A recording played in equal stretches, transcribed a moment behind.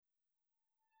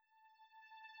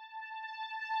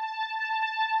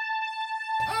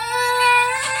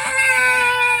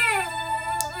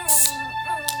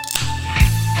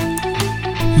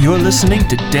You're listening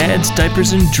to Dads,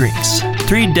 Diapers, and Drinks.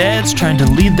 3 dads trying to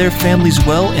lead their families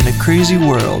well in a crazy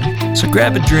world. So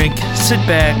grab a drink, sit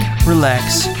back,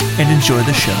 relax, and enjoy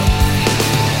the show.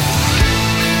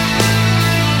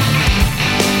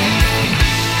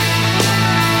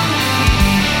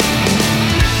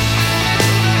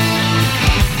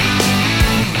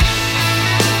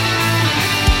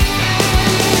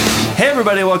 Hey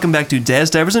everybody, welcome back to Dads,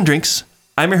 Diapers, and Drinks.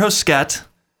 I'm your host, Scott,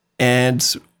 and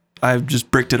I've just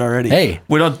bricked it already. Hey,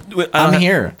 I'm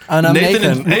here. And I'm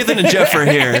Nathan. Nathan and Jeff are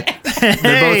here.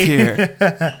 They're both here.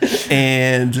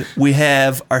 And we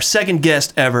have our second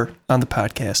guest ever on the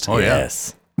podcast. Oh, yeah.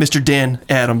 Yes. Mr. Dan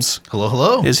Adams.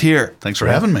 Hello. Is here. Thanks for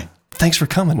having me. Thanks for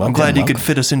coming. I'm glad you could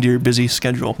fit us into your busy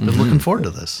schedule. Been looking forward to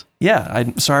this. Yeah,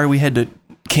 I'm sorry we had to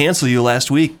cancel you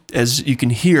last week. As you can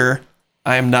hear,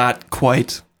 I am not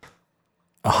quite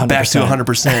 100%. back to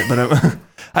 100%, but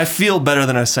I feel better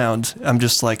than I sound. I'm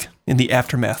just like in the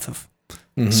aftermath of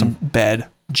some bad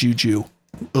juju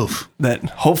Oof. that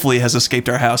hopefully has escaped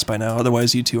our house by now.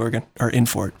 Otherwise, you two are in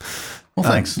for it. Well,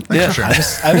 thanks. yeah. For sharing.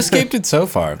 I've escaped it so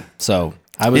far. So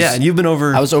and you've been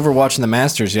over. I was over watching the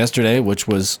Masters yesterday, which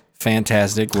was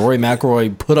fantastic. Rory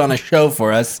McIlroy put on a show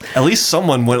for us. At least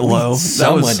someone went low.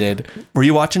 Someone did. Were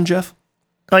you watching, Jeff?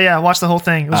 Oh yeah, I watched the whole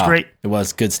thing. It was great. It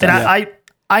was good stuff. And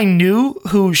I knew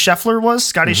who Scheffler was,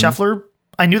 Scotty Scheffler.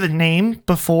 I knew the name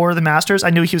before the Masters. I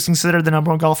knew he was considered the number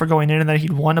one golfer going in and that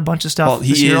he'd won a bunch of stuff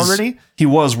this year already. He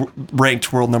was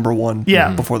ranked world number one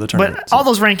before the tournament. But all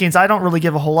those rankings, I don't really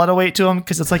give a whole lot of weight to them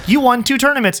because it's like, you won 2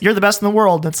 tournaments. You're the best in the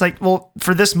world. It's like, well,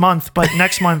 for this month, but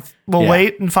next month we'll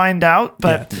wait and find out.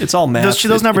 But it's all math.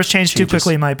 Those numbers change too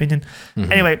quickly, in my opinion.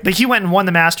 Anyway, but he went and won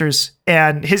the Masters.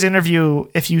 And his interview,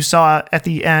 if you saw at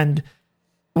the end,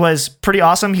 was pretty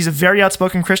awesome. He's a very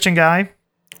outspoken Christian guy.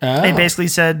 And basically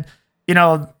said, you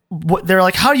know, they're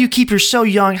like, how do you keep your so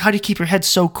young? How do you keep your head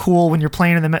so cool when you're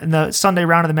playing in the Sunday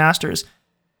round of the Masters?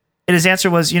 And his answer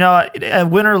was, you know,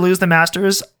 win or lose the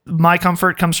Masters, my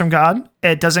comfort comes from God.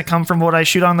 It doesn't come from what I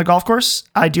shoot on the golf course.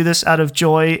 I do this out of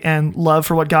joy and love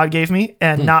for what God gave me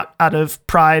and not out of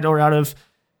pride or out of,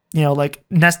 you know, like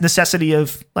necessity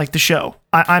of like the show.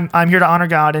 I'm here to honor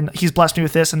God and he's blessed me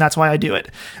with this and that's why I do it.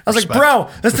 I was like, bro,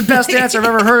 that's the best answer I've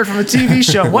ever heard from a TV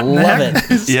show. What in the heck?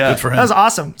 Yeah. Good for him. That was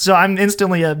awesome. So I'm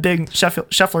instantly a big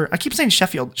Scheffler. I keep saying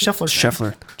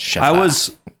Scheffler.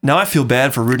 Now I feel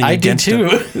bad for rooting against him.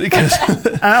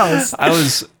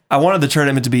 Because I wanted the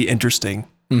tournament to be interesting.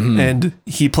 And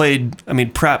he played, I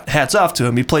mean, hats off to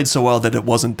him. He played so well that it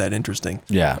wasn't that interesting.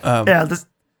 Yeah.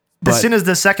 As soon as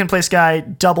the second place guy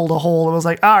doubled a hole, it was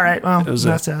like, all right, well,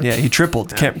 that's it. Yeah, he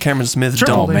tripled. Cameron Smith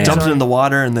dumped it in the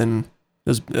water, and then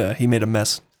he made a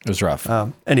mess. It was rough.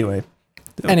 Anyway.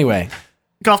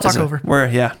 Golf talk over.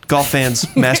 Golf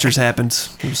fans, Masters happened.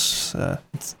 It was,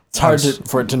 it's hard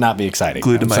for it to not be exciting.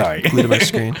 Glued to my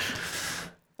screen.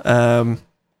 I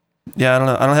don't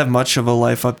know. I don't have much of a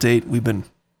life update. We've been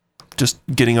just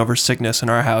getting over sickness in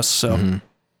our house, so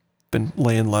been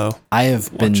laying low. I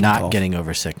have been not getting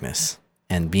over sickness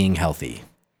and being healthy.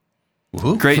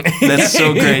 Woo-hoo. Great. That's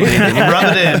so great. You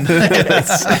rub it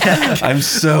in. I'm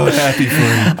so happy for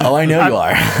you. Oh, I know you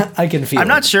are. I can feel it. I'm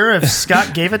not sure if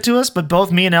Scott gave it to us, but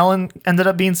both me and Ellen ended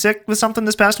up being sick with something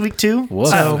this past week too.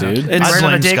 Whoa, dude. It's we're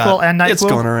on a Dayquil and NyQuil. It's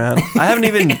going around. I haven't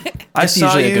even... I saw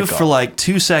usually a you good call. for like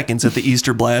 2 seconds at the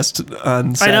Easter blast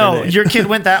on Saturday. I know. Your kid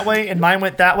went that way and mine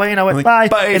went that way and I went, bye.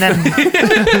 And then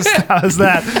that was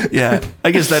that. Yeah.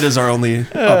 I guess that is our only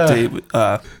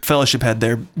update. Fellowship had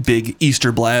their big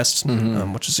Easter blast,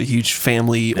 which is a huge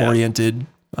family-oriented,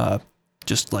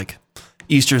 just like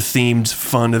Easter-themed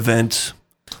fun event.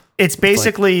 It's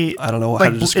basically... I don't know how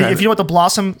to describe it. If you know what the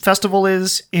Blossom Festival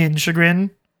is in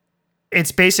Chagrin,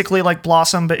 it's basically like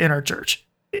Blossom, but in our church.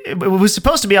 It was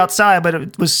supposed to be outside, but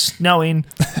it was snowing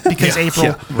because April.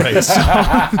 Yeah, Right. So,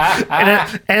 and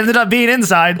it ended up being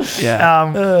inside.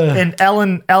 Yeah. And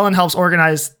Ellen helps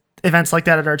organize events like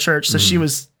that at our church. So she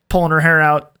was pulling her hair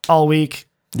out all week.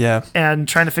 Yeah. And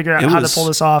trying to figure out how to pull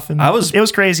this off. And it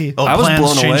was crazy. Oh, I was plans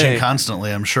blown changing away.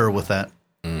 constantly, I'm sure, with that.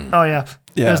 Oh, yeah.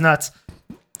 Yeah. It was nuts.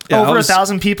 Yeah, Over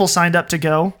 1,000 people signed up to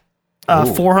go,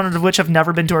 400 of which have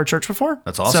never been to our church before.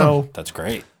 That's awesome. So That's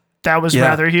great. that was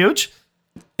rather huge.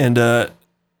 And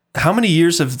how many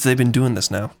years have they been doing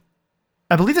this now?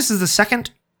 I believe this is the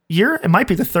second year. It might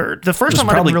be the third. The first It was one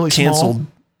might have probably been really canceled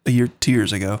small. 2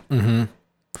 years ago. Mm-hmm.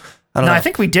 I don't know. I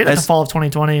think we did it in the fall of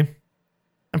 2020.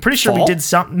 I'm pretty sure Fall? we did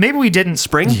some. Maybe we didn't.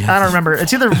 Spring? I don't remember.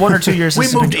 It's either 1 or 2 years. We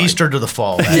since it's moved been going. Easter to the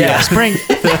fall. Yeah. Spring.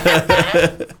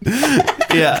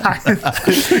 Yeah.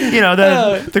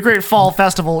 The great fall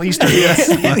festival, Easter. Yes.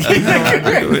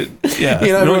 Yeah.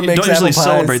 You know, everyone makes don't usually apple pies.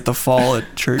 celebrate the fall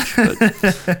at church,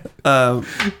 but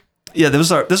yeah,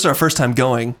 this is our first time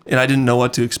going, and I didn't know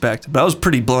what to expect, but I was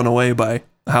pretty blown away by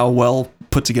how well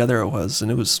put together it was,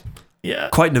 and it was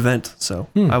quite an event. So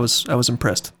I was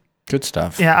impressed. Good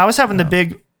stuff. Yeah, I was having the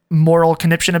big moral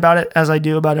conniption about it, as I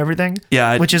do about everything.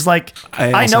 Yeah, which is like,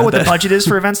 I know what the budget is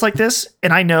for events like this,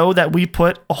 and I know that we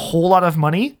put a whole lot of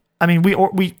money. I mean,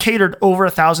 we catered over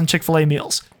 1,000 Chick-fil-A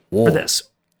meals for this.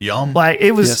 Yum. Like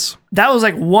it was that was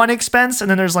like one expense, and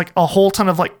then there's like a whole ton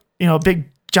of like big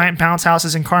giant bounce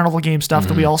houses and carnival game stuff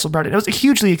that we also brought in. It was a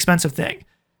hugely expensive thing,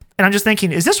 and I'm just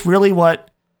thinking, is this really what?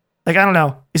 Like, I don't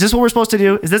know. Is this what we're supposed to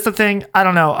do? Is this the thing? I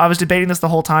don't know. I was debating this the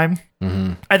whole time.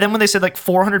 And then when they said like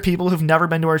 400 people who've never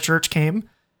been to our church came,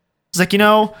 it's like,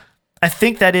 I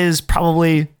think that is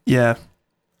probably... Yeah.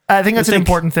 I think that's an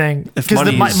important thing.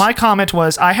 Because my comment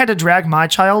was, I had to drag my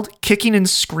child kicking and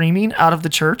screaming out of the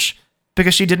church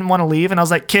because she didn't want to leave. And I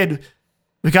was like, kid,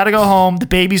 we got to go home. The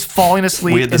baby's falling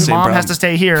asleep and mom has to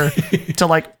stay here to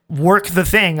like work the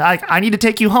thing. I need to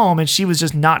take you home. And she was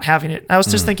just not having it. I was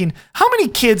just thinking, how many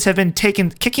kids have been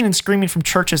kicking and screaming from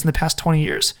churches in the past 20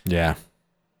 years? Yeah.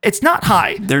 It's not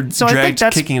high. They're dragged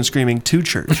kicking and screaming to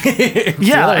church.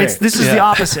 This is the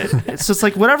opposite. It's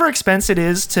like whatever expense it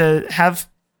is to have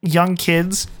young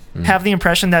kids have the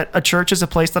impression that a church is a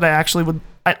place that I actually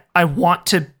I want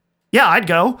to, I'd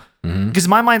go. Because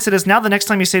my mindset is now the next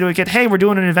time you say to a kid, hey, we're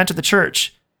doing an event at the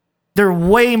church, they're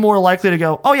way more likely to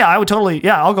go, oh yeah, I would totally,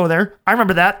 I'll go there. I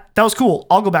remember that. That was cool.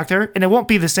 I'll go back there. And it won't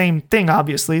be the same thing,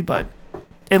 obviously, but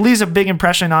it leaves a big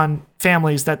impression on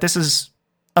families that this is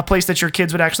a place that your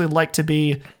kids would actually like to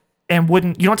be and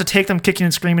you don't have to take them kicking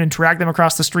and screaming and drag them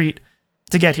across the street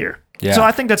to get here. Yeah. So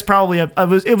I think that's probably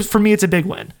for me, it's a big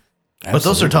win. Absolutely. But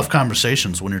those are tough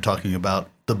conversations when you're talking about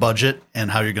the budget and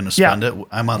how you're going to spend it.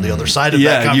 I'm on the other side of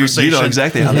that conversation. You know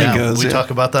exactly how that goes. We talk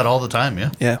about that all the time,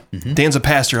 Yeah. Dan's a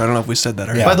pastor. I don't know if we said that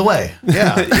already. By the way,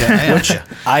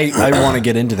 I want to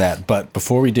get into that, but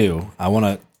before we do, I want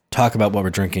to talk about what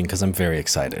we're drinking because I'm very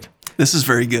excited. This is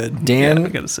very good.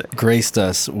 Dan graced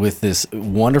us with this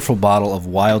wonderful bottle of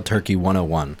Wild Turkey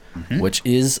 101, which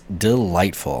is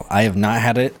delightful. I have not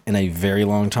had it in a very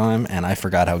long time, and I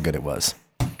forgot how good it was.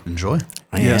 Enjoy.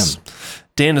 I am.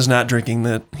 Dan is not drinking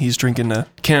that. He's drinking a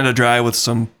Canada Dry with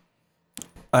some,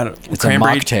 it's a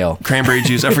mocktail. Cranberry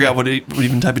juice. I forgot what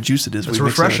even type of juice it is. It's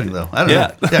refreshing though. I don't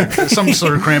know. Yeah, some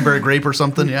sort of cranberry grape or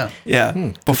something. Yeah.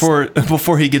 Yeah.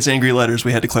 Before he gets angry letters,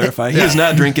 we had to clarify. He is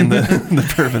not drinking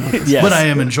the bourbon. Yes. But I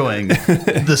am enjoying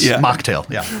this mocktail.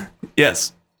 Yeah.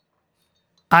 Yes.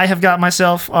 I have got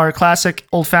myself our classic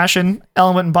old fashioned.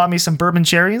 Ellen went and bought me some bourbon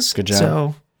cherries. Good job.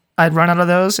 So I'd run out of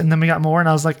those, and then we got more, and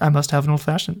I was like, I must have an old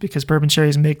fashioned because bourbon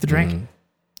cherries make the drink.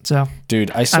 So,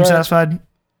 dude, I'm satisfied.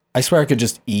 I swear I could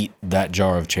just eat that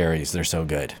jar of cherries. They're so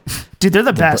good. Dude, they're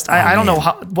the best. I don't know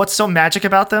what's so magic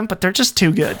about them, but they're just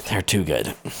too good. They're too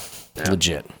good. Yeah.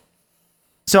 Legit.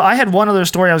 So I had one other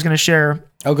story I was going to share.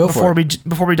 Oh, go for it.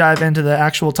 Before we dive into the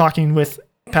actual talking with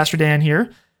Pastor Dan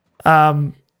here.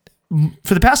 For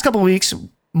the past couple of weeks,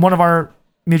 one of our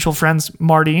mutual friends,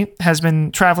 Marty, has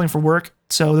been traveling for work.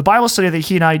 So the Bible study that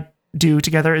he and I do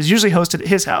together is usually hosted at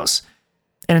his house.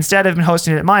 And instead, I've been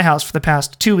hosting it at my house for the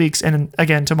past 2 weeks and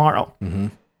again tomorrow.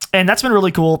 And that's been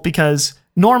really cool because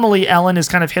normally Ellen is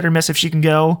kind of hit or miss if she can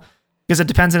go because it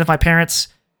depends on if my parents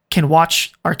can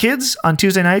watch our kids on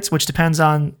Tuesday nights, which depends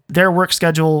on their work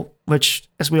schedule, which,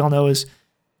 as we all know, is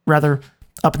rather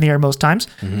up in the air most times.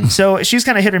 So she's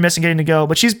kind of hit or miss in getting to go,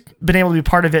 but she's been able to be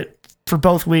part of it for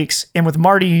both weeks. And with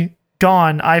Marty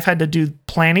gone, I've had to do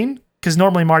planning because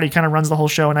normally Marty kind of runs the whole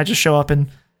show and I just show up and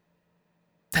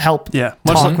help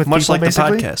talk with much people, like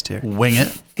basically. The podcast here. Wing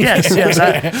it. Yes.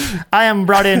 I am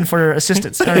brought in for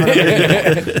assistance. So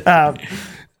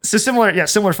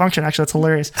similar function, actually. That's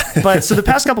hilarious. But so the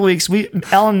past couple of weeks, me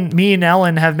and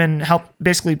Ellen have been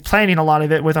basically planning a lot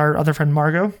of it with our other friend,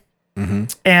 Margot.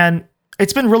 And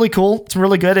it's been really cool. It's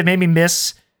really good. It made me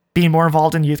miss being more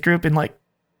involved in youth group and like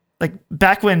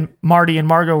back when Marty and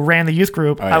Margot ran the youth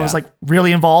group, I was like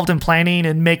really involved in planning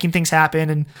and making things happen.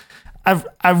 And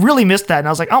I really missed that. And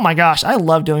I was like, oh my gosh, I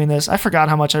love doing this. I forgot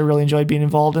how much I really enjoyed being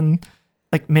involved in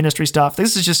like ministry stuff.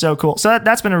 This is just so cool. So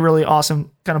that's been a really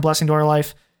awesome kind of blessing to our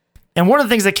life. And one of the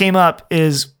things that came up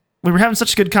is we were having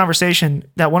such a good conversation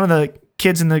that one of the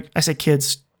kids I say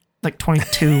kids, like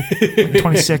 22,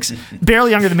 26, barely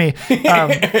younger than me,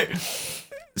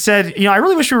 said, I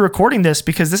really wish we were recording this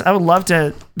because I would love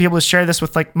to be able to share this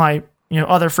with like my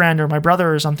other friend or my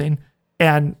brother or something.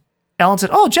 And Ellen said,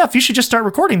 "Oh, Jeff, you should just start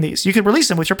recording these. You could release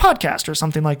them with your podcast or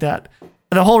something like that."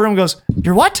 And the whole room goes,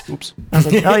 "You're what?" Oops. I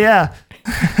was like, "Oh yeah,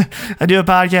 I do a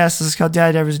podcast. This is called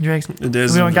Dad, Divers, and Drinks." It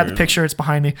is. We haven't got the picture. It's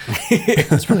behind me.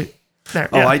 It's really there.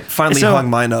 Oh, yeah. I finally hung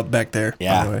mine up back there.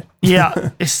 Yeah. By the way. Yeah,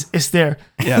 it's there.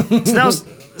 Yeah.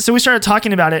 So we started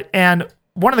talking about it, and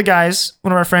one of the guys,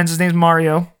 one of our friends, his name's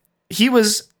Mario. He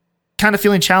was kind of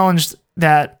feeling challenged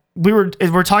that we're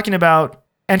talking about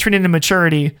entering into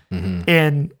maturity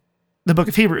in the book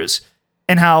of Hebrews,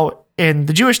 and how in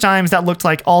the Jewish times that looked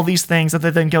like all these things that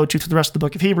they then go to through the rest of the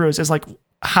book of Hebrews is like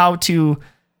how to,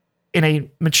 in a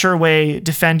mature way,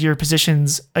 defend your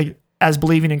positions as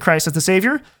believing in Christ as the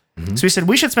Savior. So he said,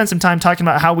 we should spend some time talking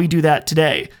about how we do that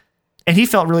today. And he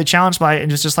felt really challenged by it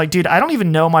and was just like, dude, I don't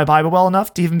even know my Bible well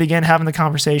enough to even begin having the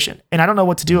conversation. And I don't know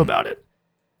what to do about it.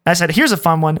 I said, here's a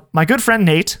fun one. My good friend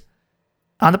Nate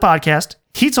on the podcast,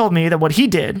 he told me that what he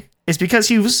did is because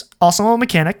he was also a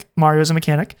mechanic. Mario's a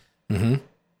mechanic.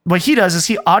 What he does is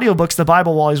he audiobooks the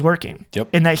Bible while he's working. Yep.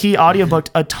 And that he audiobooked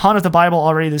a ton of the Bible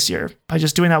already this year by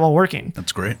just doing that while working.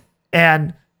 That's great.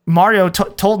 And Mario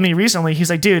told me recently, he's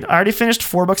like, dude, I already finished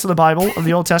 4 books of the Bible of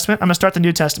the Old Testament. I'm going to start the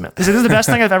New Testament. He said, this is the best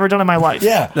thing I've ever done in my life.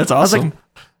 Yeah. That's awesome. I was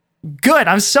like, good.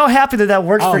 I'm so happy that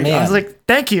worked for you. Man. I was like,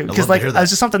 thank you. Because like, it was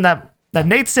just something that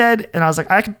Nate said. And I was like,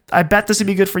 I bet this would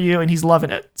be good for you. And he's loving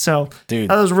it. So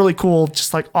dude, that was really cool.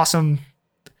 Just like awesome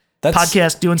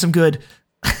podcast doing some good.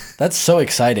 That's so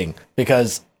exciting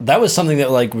because that was something that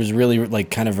like was really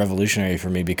like kind of revolutionary for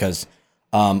me because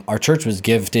our church was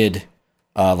gifted,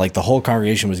 like the whole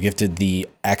congregation was gifted the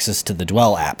access to the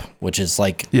Dwell app, which is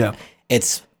like,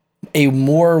 it's a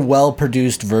more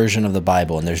well-produced version of the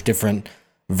Bible. And there's different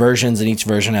versions and each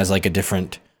version has like a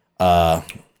different, what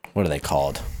are they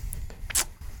called?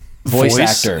 Voice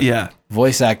actor. Yeah.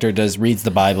 Voice actor reads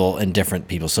the Bible in different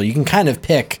people. So you can kind of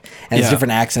pick and it's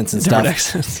different accents and different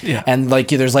stuff. Accents, yeah. And like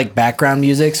there's like background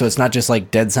music, so it's not just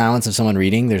like dead silence of someone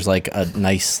reading. There's like a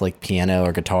nice like piano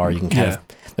or guitar. You can kind of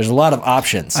there's a lot of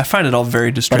options. I find it all very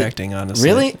distracting, honestly.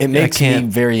 Really? It makes me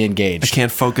very engaged. I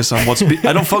can't focus on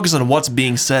I don't focus on what's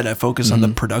being said. I focus on the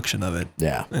production of it.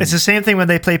 Yeah. It's the same thing when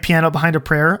they play piano behind a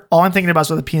prayer. All I'm thinking about is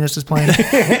what the pianist is playing.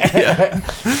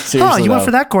 Oh, you went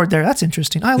for that chord there. That's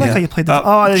interesting. I like how you played that.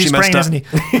 Oh, he's praying, isn't he?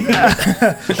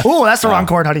 Oh, that's the wrong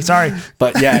chord, honey. Sorry.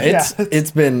 But yeah,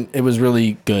 it was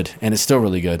really good. And it's still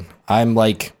really good. I'm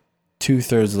like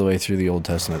 2/3 of the way through the Old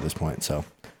Testament at this point. So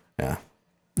yeah.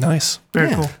 Nice.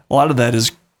 Very cool. A lot of that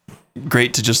is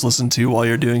great to just listen to while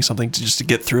you're doing something to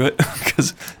get through it.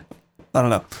 Because, I don't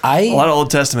know. A lot of Old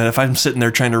Testament, if I'm sitting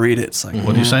there trying to read it, it's like...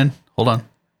 What are you saying? Hold on.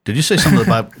 Did you say something of the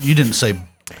Bible? You didn't say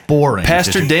boring.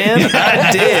 Pastor Dan,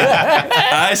 I did.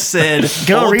 I said,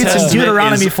 go read some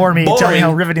Deuteronomy for me. Tell me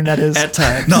how riveting that is. At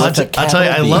times. No, I'll tell you,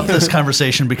 I love this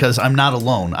conversation because I'm not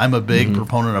alone. I'm a big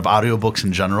proponent of audiobooks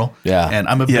in general. Yeah. And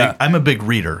I'm a big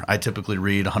reader. I typically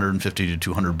read 150 to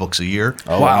 200 books a year.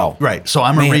 Oh, wow. Right. So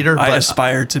I'm a reader. I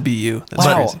aspire to be you. That's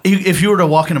crazy. If you were to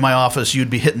walk into my office, you'd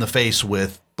be hit in the face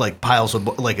with like piles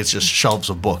of like it's just shelves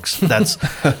of books. That's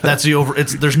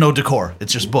there's no decor.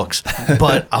 It's just books.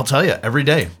 But I'll tell you, every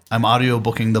day I'm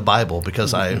audiobooking the Bible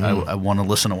because I want to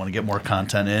listen. I want to get more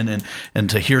content in and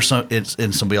to hear it's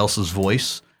in somebody else's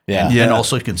voice. Yeah. And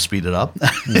also you can speed it up.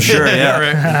 Sure.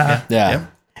 Yeah. Yeah.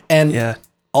 And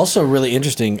also really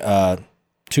interesting,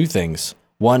 2 things.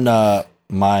 One,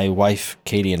 my wife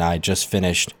Katie and I just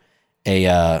finished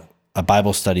a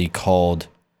Bible study called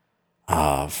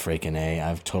freaking A.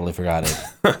 I've totally forgot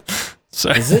it.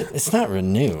 Sorry. Is it? It's not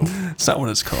Renew. It's not what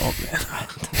it's called, man.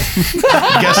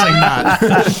 I'm guessing not.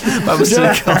 I was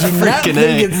called freaking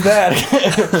A. It's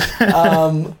that.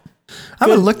 I'm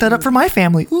going to look that up for my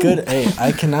family. Ooh. Good A.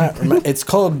 I cannot remember. It's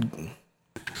called...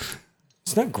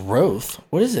 It's not Growth.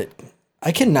 What is it?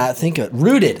 I cannot think of it.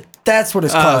 Rooted. That's what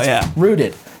it's called. Yeah.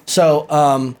 Rooted.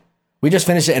 So we just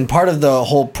finished it, and part of the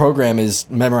whole program is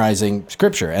memorizing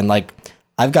scripture. And like,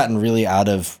 I've gotten really out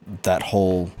of that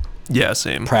whole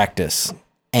same practice.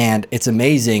 And it's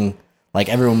amazing. Like,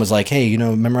 everyone was like, hey,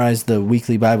 memorize the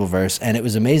weekly Bible verse. And it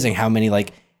was amazing how many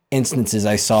like instances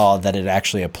I saw that it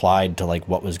actually applied to like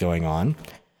what was going on.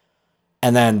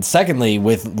 And then secondly,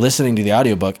 with listening to the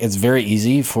audiobook, it's very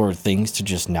easy for things to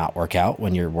just not work out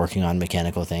when you're working on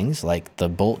mechanical things. Like the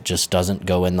bolt just doesn't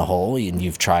go in the hole and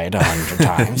you've tried 100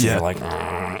 times. And you're like,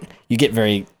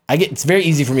 it's very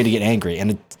easy for me to get angry.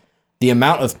 And the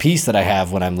amount of peace that I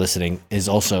have when I'm listening is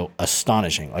also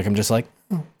astonishing. Like I'm just like,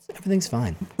 oh, everything's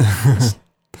fine.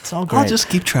 It's all great. I'll just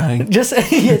keep trying. I'll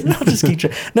just keep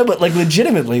trying. No, but like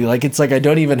legitimately, like it's like I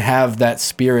don't even have that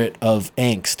spirit of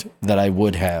angst that I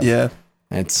would have. Yeah.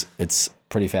 It's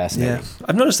pretty fascinating. Yeah,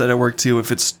 I've noticed that at work too.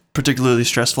 If it's particularly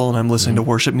stressful and I'm listening to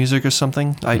worship music or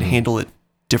something, I'd handle it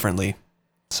differently.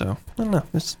 So I don't know.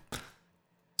 It's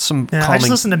some. I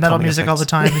just listen to metal music all the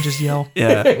time and just yell.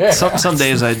 Yeah, some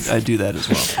days I do that as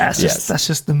well. That's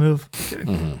just the move.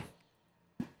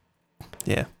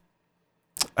 Yeah,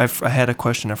 I had a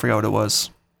question. I forgot what it was.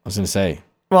 I was going to say.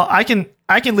 Well, I can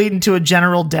lead into a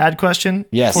general dad question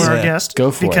for our guest.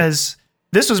 Go for it. Because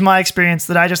this was my experience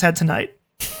that I just had tonight.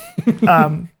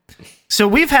 So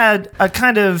we've had a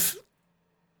kind of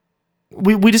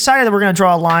we decided that we're going to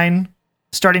draw a line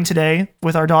starting today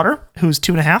with our daughter, who's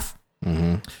 2.5.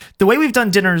 Mm-hmm. The way we've done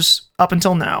dinners up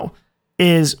until now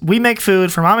is we make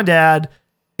food for mom and dad,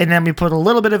 and then we put a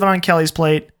little bit of it on Kelly's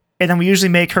plate, and then we usually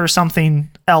make her something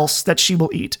else that she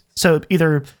will eat. So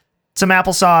either some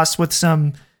applesauce with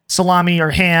some salami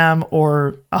or ham,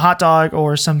 or a hot dog,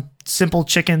 or some simple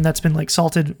chicken that's been like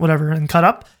salted, whatever, and cut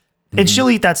up. And she'll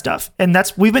eat that stuff. And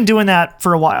we've been doing that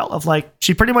for a while, of like,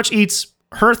 she pretty much eats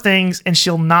her things and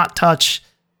she'll not touch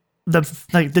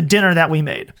the dinner that we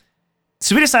made.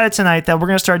 So we decided tonight that we're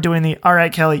going to start doing all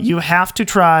right, Kelly, you have to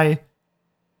try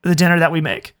the dinner that we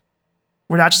make.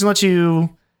 We're not just going to let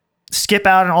you skip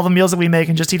out on all the meals that we make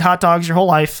and just eat hot dogs your whole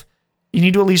life. You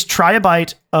need to at least try a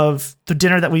bite of the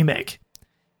dinner that we make.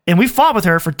 And we fought with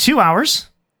her for 2 hours.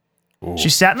 Ooh. She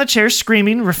sat in the chair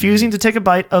screaming, refusing to take a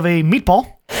bite of a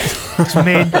meatball. So we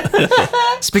made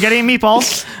spaghetti and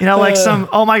meatballs. Like some,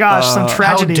 oh my gosh, some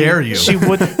tragedy. How dare you? She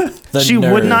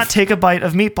would not take a bite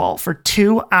of meatball for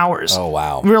 2 hours. Oh,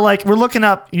 wow. We're looking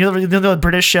up, the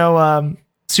British show,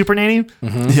 Super Nanny?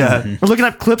 Mm-hmm. Yeah. We're looking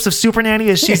up clips of Super Nanny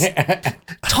as she's,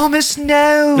 Thomas,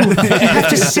 no, you have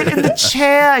to sit in the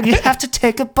chair and you have to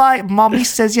take a bite. Mommy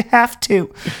says you have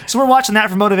to. So we're watching that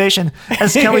for motivation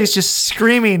as Kelly's just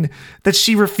screaming that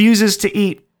she refuses to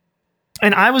eat.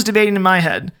 And I was debating in my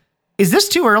head, is this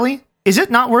too early? Is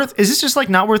this just like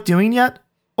not worth doing yet?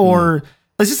 Or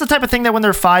is this the type of thing that when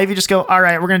they're 5, you just go, all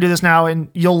right, we're going to do this now and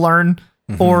you'll learn?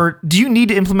 Mm-hmm. Or do you need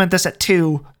to implement this at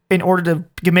 2 in order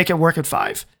to make it work at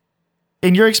 5?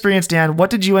 In your experience, Dan,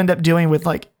 what did you end up doing with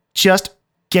like just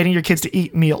getting your kids to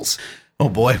eat meals? Oh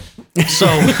boy. So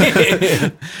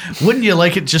wouldn't you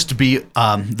like it just to be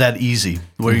that easy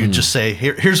where you just say,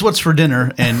 here's what's for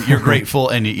dinner and you're grateful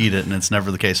and you eat it, and it's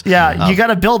never the case. Yeah. You got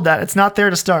to build that. It's not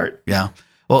there to start. Yeah.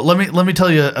 Well, let me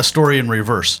tell you a story in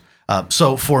reverse.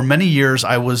 So for many years,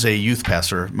 I was a youth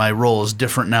pastor. My role is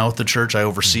different now at the church. I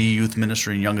oversee youth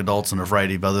ministry and young adults and a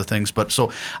variety of other things. But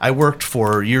so I worked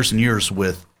for years and years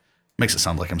with, makes it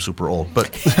sound like I'm super old, but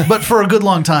for a good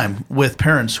long time with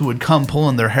parents who would come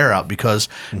pulling their hair out because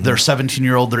their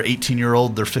 17-year-old, their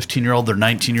 18-year-old, their 15-year-old, their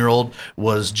 19-year-old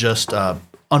was just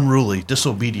unruly,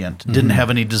 disobedient, didn't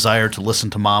have any desire to listen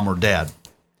to mom or dad.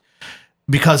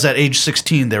 Because at age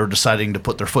 16, they were deciding to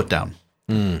put their foot down.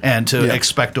 And to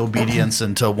expect obedience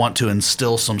and to want to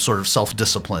instill some sort of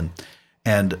self-discipline.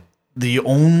 And the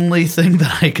only thing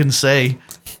that I can say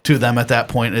to them at that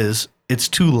point is, it's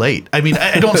too late. I mean,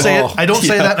 I don't say it. I don't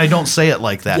say that. And I don't say it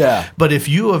like that. Yeah. But if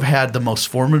you have had the most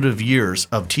formative years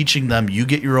of teaching them, you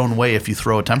get your own way if you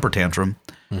throw a temper tantrum,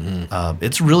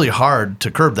 it's really hard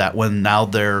to curb that when now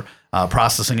they're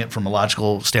processing it from a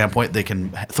logical standpoint. They can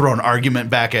throw an argument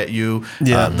back at you.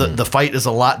 Yeah. The fight is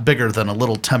a lot bigger than a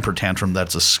little temper tantrum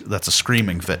that's a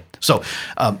screaming fit. So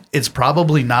it's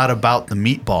probably not about the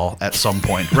meatball at some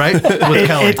point, right? With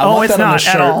Kelly. It's not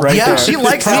at all. Right there. She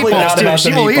likes meatballs too.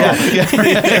 She will eat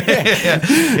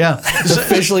it. Yeah. It's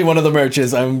officially one of the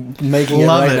merches. I'm making it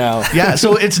right now. Yeah.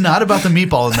 So it's not about the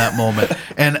meatball in that moment.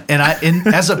 And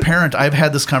as a parent, I've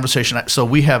had this conversation. So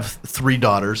we have 3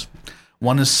 daughters.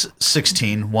 One is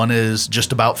 16, one is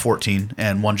just about 14,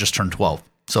 and one just turned 12.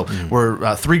 So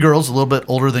we're 3 girls, a little bit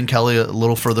older than Kelly, a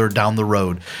little further down the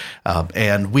road.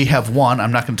 And we have one,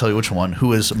 I'm not going to tell you which one,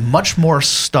 who is much more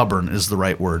stubborn is the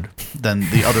right word than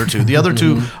the other 2. The other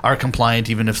 2 are compliant.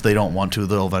 Even if they don't want to,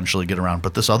 they'll eventually get around.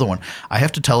 But this other one, I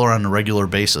have to tell her on a regular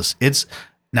basis.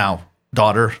 Now,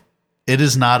 daughter, it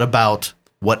is not about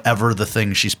whatever the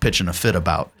thing she's pitching a fit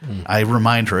about. I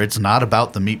remind her it's not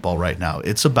about the meatball right now.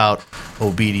 It's about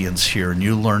obedience here, and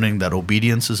you learning that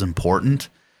obedience is important.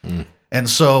 And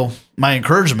so my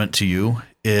encouragement to you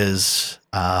is,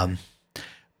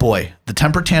 the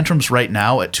temper tantrums right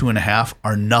now at 2.5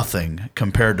 are nothing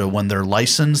compared to when they're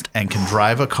licensed and can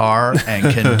drive a car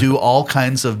and can do all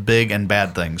kinds of big and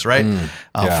bad things, right?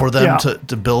 For them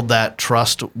to build that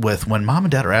trust with when mom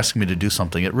and dad are asking me to do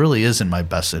something, it really is in my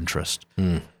best interest.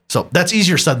 So that's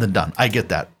easier said than done. I get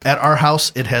that. At our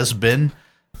house, it has been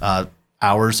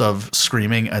hours of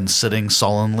screaming and sitting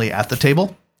sullenly at the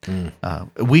table.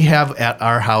 We have at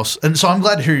our house, and so I'm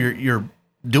glad to hear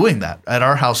doing that. At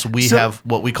our house, we have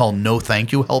what we call no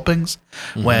thank you helpings.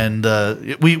 When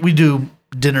we do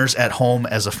dinners at home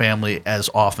as a family as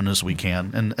often as we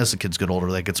can. And as the kids get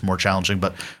older, that gets more challenging,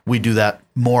 but we do that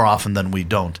more often than we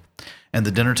don't. And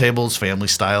the dinner table is family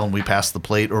style, and we pass the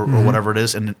plate or whatever it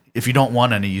is. And if you don't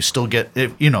want any, you still get,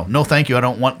 no thank you. I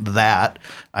don't want that.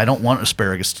 I don't want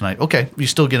asparagus tonight. Okay, you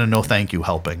still get a no thank you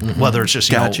helping, whether it's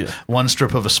just one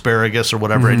strip of asparagus or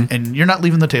whatever. And you're not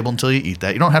leaving the table until you eat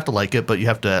that. You don't have to like it, but you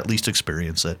have to at least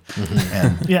experience it.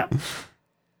 And yeah.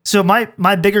 So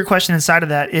my bigger question inside of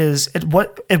that is at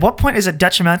what point is it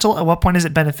detrimental? At what point is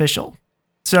it beneficial?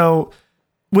 So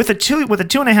with a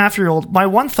 2.5-year-old, my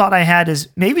one thought I had is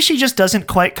maybe she just doesn't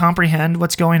quite comprehend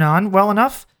what's going on well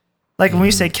enough. Like when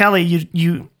we say, Kelly,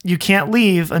 you can't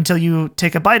leave until you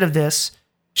take a bite of this.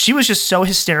 She was just so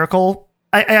hysterical.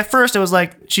 At first it was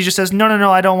like, she just says, no,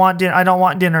 I don't want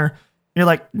dinner. You're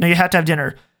like, no, you have to have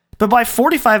dinner. But by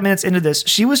 45 minutes into this,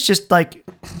 she was just like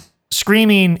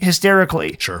screaming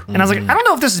hysterically. Sure. And I was like, I don't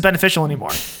know if this is beneficial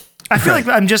anymore. I feel like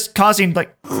I'm just causing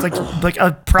like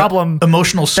a problem.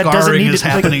 Emotional scarring is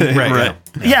happening. Right.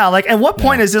 Yeah. Like at what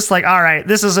point is this like, all right,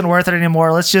 this isn't worth it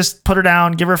anymore. Let's just put her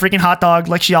down, give her a freaking hot dog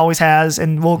like she always has,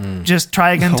 and we'll just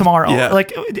try again tomorrow. Yeah.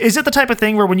 Like, is it the type of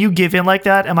thing where when you give in like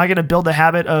that, am I going to build a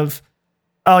habit of,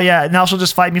 oh yeah, now she'll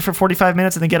just fight me for 45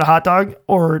 minutes and then get a hot dog?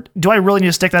 Or do I really need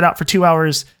to stick that out for 2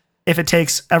 hours if it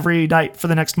takes every night for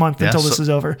the next month until this is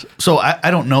over? So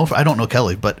I don't know. I don't know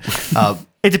Kelly, but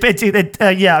it depends.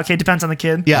 It depends on the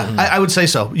kid. Yeah, I would say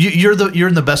so. You're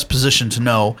in the best position to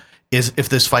know is if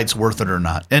this fight's worth it or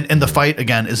not. And the fight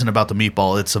again isn't about the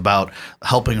meatball. It's about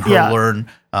helping her learn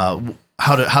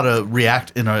how to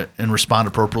react and respond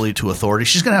appropriately to authority.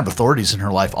 She's going to have authorities in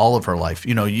her life, all of her life.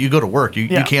 You go to work, you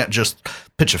can't just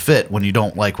pitch a fit when you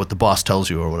don't like what the boss tells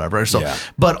you or whatever. So,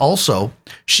 but also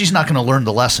she's not going to learn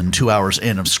the lesson 2 hours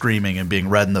in of screaming and being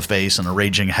red in the face and a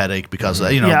raging headache because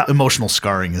emotional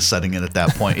scarring is setting in at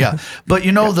that point. Yeah, but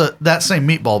that same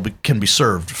meatball can be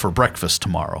served for breakfast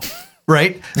tomorrow.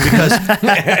 Right? Because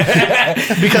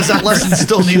that lesson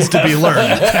still needs to be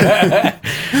learned.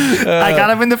 I got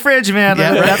them in the fridge, man.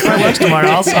 Yeah, that's my lunch tomorrow.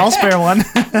 I'll spare one.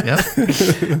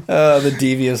 The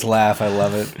devious laugh. I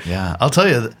love it. Yeah. I'll tell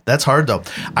you, that's hard, though.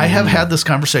 I have had this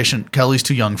conversation. Kelly's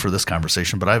too young for this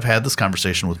conversation, but I've had this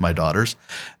conversation with my daughters,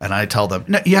 and I tell them,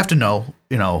 you have to know,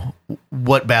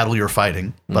 what battle you're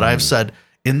fighting. But I've said,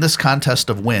 in this contest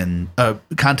of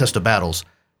battles,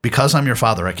 because I'm your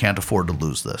father, I can't afford to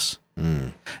lose this.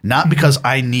 Not because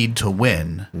I need to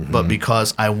win, but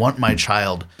because I want my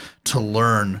child to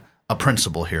learn a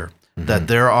principle here, that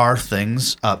there are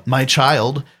things, my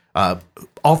child,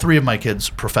 all three of my kids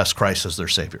profess Christ as their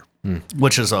Savior,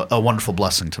 which is a wonderful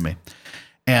blessing to me.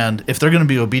 And if they're going to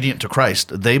be obedient to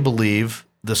Christ, they believe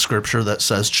the scripture that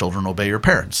says children obey your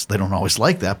parents. They don't always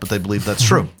like that, but they believe that's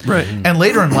true. Right. And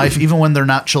later in life, even when they're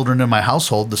not children in my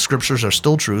household, the scriptures are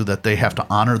still true that they have to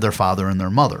honor their father and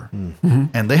their mother.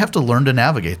 And they have to learn to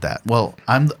navigate that. Well,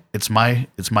 it's my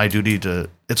duty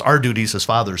it's our duties as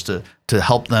fathers to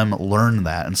help them learn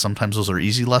that. And sometimes those are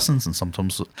easy lessons and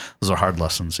sometimes those are hard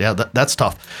lessons. Yeah, that's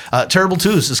tough. Terrible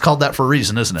Twos is called that for a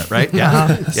reason, isn't it? Right? Yeah.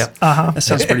 That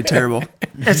sounds pretty terrible.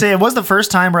 I'd say it was the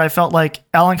first time where I felt like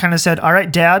Alan kind of said, all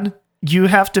right, Dad, you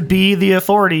have to be the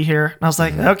authority here. And I was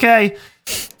like, okay.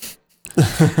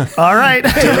 All right.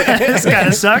 This kind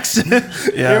of sucks.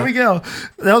 Here we go.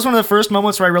 That was one of the first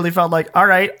moments where I really felt like, all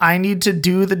right, I need to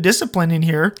do the discipline in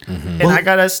here and I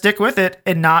got to stick with it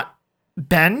and not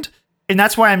bend. And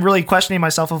that's why I'm really questioning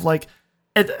myself of like,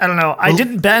 I don't know. I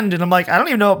didn't bend, and I'm like, I don't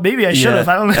even know. Maybe I should have.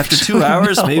 I don't know. After 2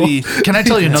 hours, maybe. Can I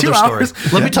tell you another story?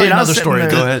 Let me tell you another story.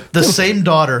 Go ahead. The same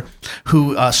daughter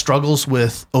who struggles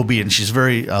with obedience. She's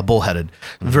very bullheaded,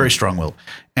 very strong-willed.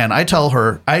 And I tell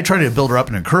her, I try to build her up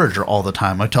and encourage her all the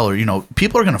time. I tell her,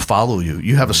 people are going to follow you.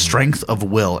 You have a strength of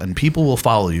will, and people will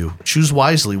follow you. Choose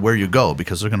wisely where you go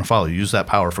because they're going to follow you. Use that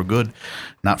power for good,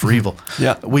 not for evil.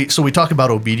 Yeah. So we talk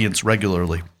about obedience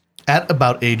regularly. At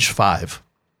about age 5,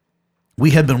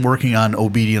 we had been working on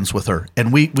obedience with her,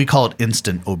 and we call it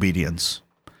instant obedience.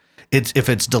 If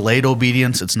it's delayed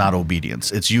obedience, it's not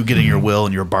obedience. It's you getting your will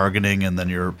and you're bargaining, and then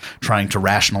you're trying to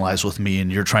rationalize with me,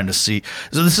 and you're trying to see.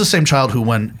 So this is the same child who,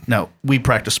 we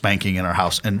practice spanking in our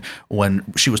house, and when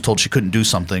she was told she couldn't do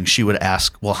something, she would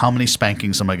ask, "Well, how many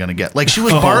spankings am I going to get?" Like she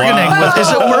was bargaining with, "Is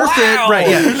it worth it?" Right?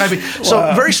 Yeah. I mean,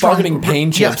 so very strong. Bargaining pain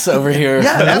chips over here.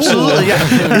 Yeah, absolutely.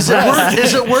 Yeah.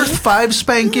 Is it worth 5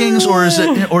 spankings, or is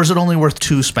it only worth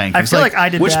 2 spankings? I feel like I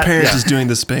did. Which that. parent is doing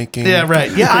the spanking? Yeah,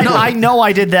 right. Yeah, I know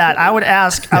I did that. I would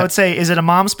ask. I would say, "Is it a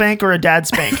mom spank or a dad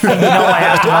spank?" I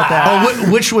asked about that.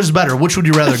 Oh, which was better? Which would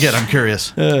you rather get? I'm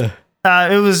curious.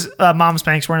 It was mom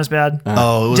spanks weren't as bad.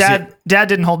 Oh, it was dad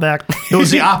didn't hold back. It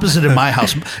was the opposite in my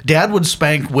house. Dad would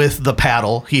spank with the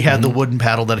paddle. He had the wooden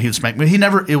paddle that he would spank.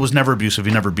 It was never abusive.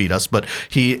 He never beat us, but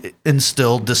he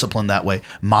instilled discipline that way.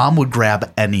 Mom would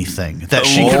grab anything that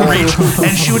she could reach,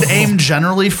 and she would aim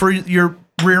generally for your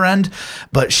rear end,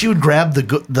 but she would grab the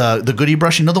goodie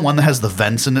brush, the one that has the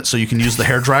vents in it so you can use the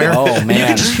hair dryer. Oh, man. And you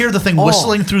can just hear the thing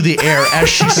whistling through the air as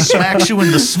she smacks you in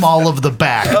the small of the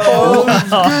back.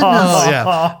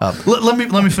 Yeah.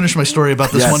 Let me finish my story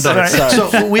about this one day.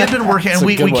 So we had been working, and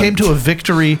we came to a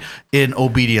victory in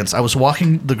obedience. I was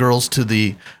walking the girls to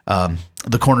the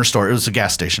corner store. It was a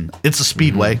gas station. It's a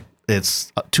Speedway.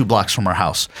 It's 2 blocks from our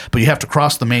house, but you have to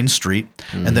cross the main street,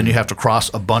 and then you have to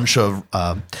cross a bunch of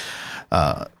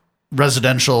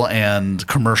residential and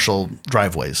commercial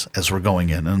driveways as we're going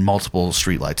in, and multiple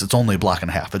streetlights. It's only a block and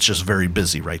a half. It's just very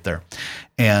busy right there.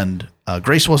 And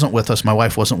Grace wasn't with us. My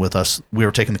wife wasn't with us. We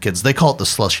were taking the kids. They call it the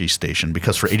slushy station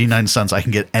because for 89 cents, I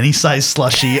can get any size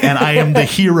slushy, and I am the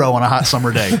hero on a hot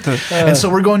summer day. And so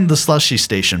we're going to the slushy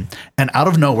station, and out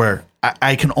of nowhere,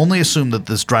 I can only assume that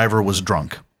this driver was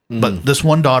drunk. But this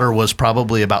one daughter was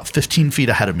probably about 15 feet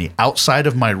ahead of me, outside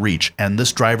of my reach, and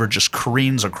this driver just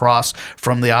careens across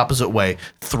from the opposite way,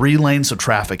 3 lanes of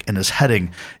traffic, and is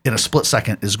heading in a split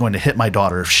second is going to hit my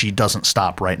daughter if she doesn't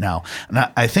stop right now. And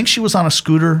I think she was on a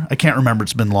scooter. I can't remember.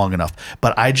 It's been long enough.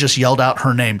 But I just yelled out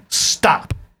her name,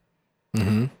 stop.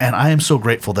 And I am so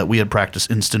grateful that we had practiced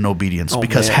instant obedience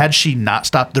because had she not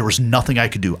stopped, there was nothing I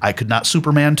could do. I could not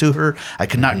Superman to her. I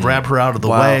could not grab her out of the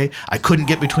way. I couldn't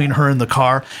get between her and the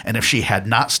car. And if she had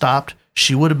not stopped,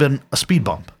 she would have been a speed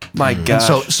bump. My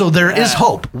gosh. So there is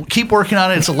hope. Keep working on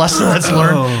it. It's a lesson that's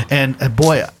learned. And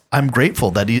boy, I'm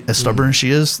grateful that as stubborn as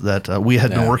she is, that we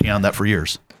had been working on that for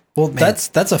years. Well, that's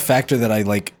a factor that I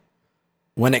like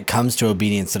when it comes to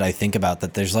obedience that I think about,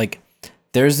 that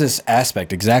there's this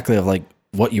aspect exactly of like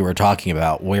what you were talking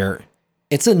about, where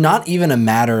it's not even a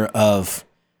matter of,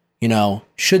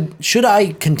 should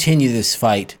I continue this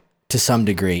fight to some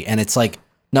degree? And it's like,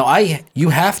 no, you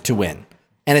have to win.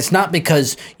 And it's not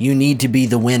because you need to be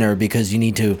the winner, because you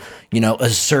need to,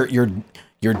 assert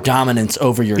your dominance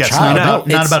over your child.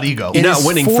 Not about ego. You're not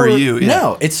winning for you. Yeah.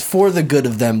 No, it's for the good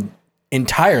of them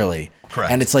entirely.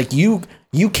 Correct. And it's like you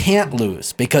can't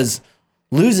lose, because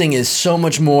losing is so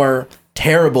much more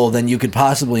terrible than you could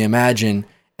possibly imagine,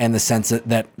 in the sense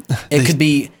that it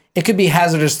could be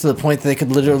hazardous to the point that they could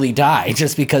literally die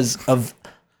just because of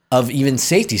even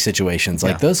safety situations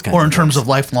like those kinds. Or in of terms of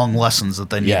lifelong lessons that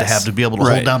they need to have to be able to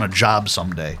hold down a job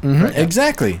someday. Right.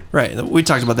 Exactly. Right. We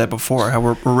talked about that before, how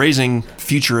we're raising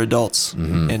future adults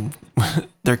and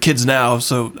they're kids now.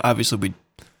 So obviously we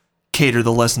cater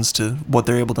the lessons to what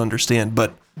they're able to understand,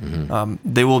 but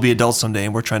they will be adults someday,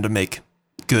 and we're trying to make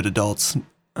good adults.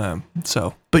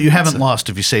 But you haven't lost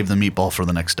if you save the meatball for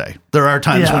the next day. There are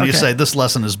times when you say this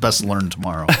lesson is best learned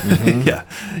tomorrow. Yeah,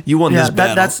 you won this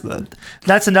battle.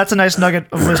 That's a nice nugget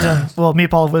of wisdom. Well,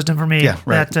 meatball of wisdom for me. Yeah,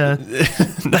 right. That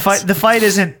the fight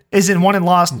isn't won and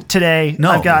lost today. No,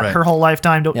 I've got her whole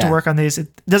lifetime to work on these. It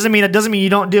doesn't mean you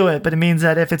don't do it, but it means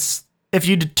that if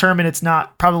you determine it's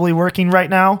not probably working right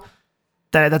now,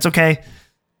 that's okay.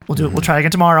 We'll do it. We'll try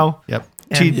again tomorrow. Yep.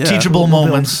 Teachable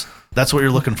moments. That's what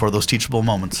you're looking for, those teachable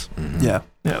moments. Yeah.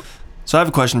 So I have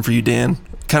a question for you, Dan,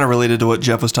 kind of related to what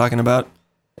Jeff was talking about.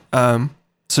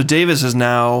 So Davis is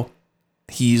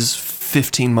he's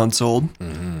 15 months old.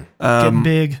 Getting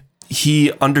big.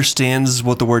 He understands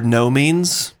what the word no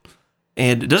means,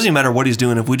 and it doesn't even matter what he's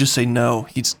doing. If we just say no,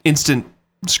 he's instant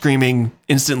screaming,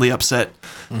 instantly upset.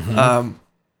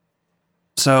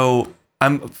 So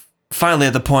I'm finally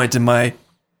at the point in my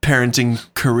parenting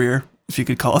career, if you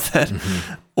could call it that,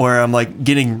 where I'm like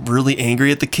getting really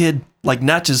angry at the kid. Like,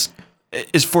 not just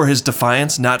is for his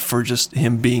defiance, not for just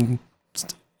him being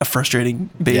a frustrating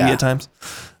baby at times.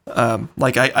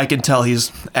 Like I can tell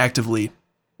he's actively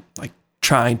like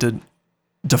trying to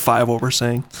defy what we're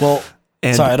saying. Well,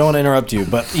 sorry, I don't want to interrupt you,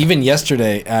 but even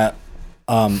yesterday,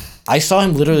 I saw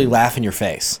him literally laugh in your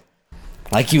face.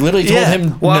 Like, you literally told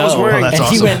him no. I was worriing. And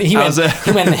awesome. he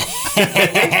went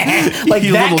like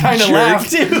You that kind of jerk. laugh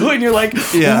too. And you're like,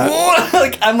 what?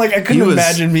 I couldn't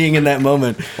imagine being in that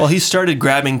moment. Well, he started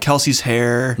grabbing Kelsey's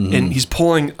hair, and he's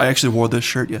pulling. I actually wore this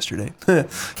shirt yesterday.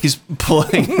 He's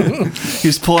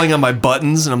pulling on my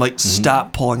buttons, and I'm like,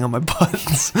 stop pulling on my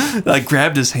buttons. I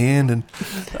grabbed his hand,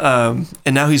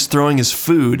 and now he's throwing his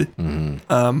food.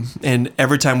 And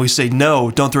every time we say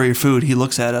no, don't throw your food, he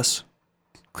looks at us,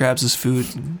 grabs his food.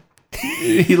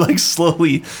 He like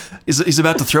slowly he's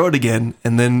about to throw it again,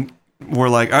 and then we're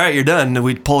like, all right, you're done. And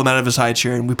we pull him out of his high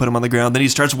chair and we put him on the ground. Then he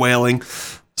starts wailing.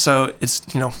 So it's,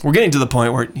 we're getting to the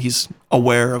point where he's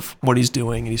aware of what he's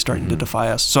doing and he's starting to defy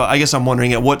us. So I guess I'm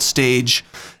wondering, at what stage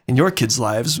in your kids'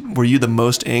 lives were you the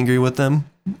most angry with them?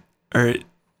 Or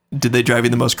did they drive you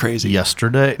the most crazy?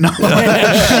 Yesterday? No.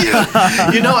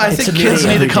 I think kids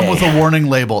need to come with a warning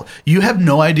label. You have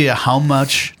no idea how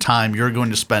much time you're going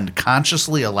to spend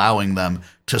consciously allowing them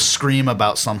to scream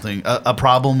about something, a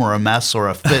problem or a mess or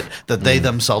a fit that they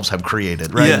themselves have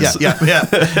created, right? Yes. Yeah.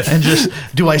 And just,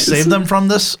 do I save them from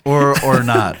this or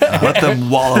not? Let them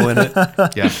wallow in it.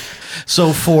 Yeah.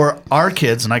 So for our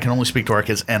kids, and I can only speak to our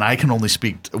kids, and I can only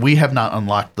we have not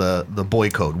unlocked the boy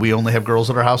code. We only have girls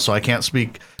at our house, so I can't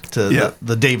speak to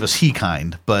the Davis he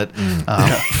kind. But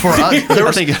for us, there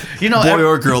was, I think, boy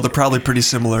or girl, they're probably pretty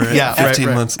similar at 15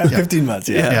 months. At 15 months,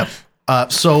 yeah.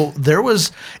 So there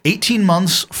was 18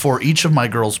 months for each of my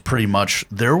girls, pretty much.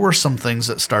 There were some things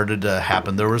that started to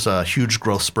happen. There was a huge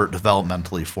growth spurt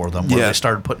developmentally for them where they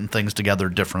started putting things together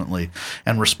differently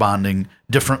and responding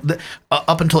different.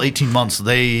 Up until 18 months,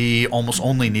 they almost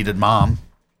only needed mom.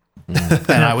 And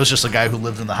I was just a guy who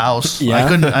lived in the house.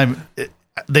 Yeah.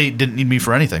 They didn't need me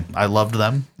for anything. I loved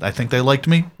them. I think they liked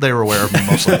me. They were aware of me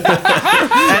mostly.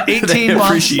 At 18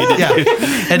 months,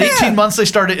 at 18 months, they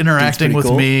started interacting with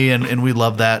me, and we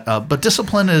love that. But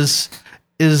discipline is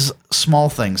small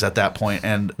things at that point,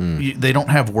 and they don't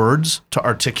have words to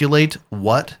articulate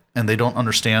what, and they don't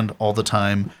understand all the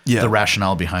time the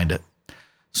rationale behind it.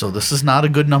 So this is not a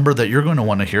good number that you're going to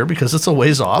want to hear because it's a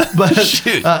ways off. But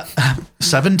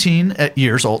 17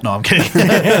 years old. No, I'm kidding.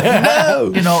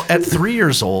 No. At 3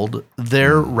 years old,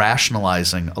 they're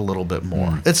rationalizing a little bit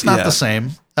more. It's not the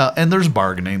same. And there's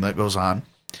bargaining that goes on.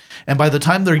 And by the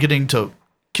time they're getting to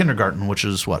kindergarten, which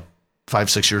is 5,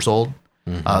 6 years old,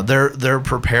 they're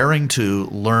preparing to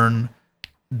learn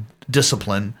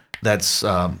discipline that's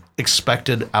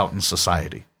expected out in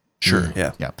society. Sure.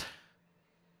 Yeah.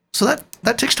 So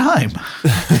that takes time.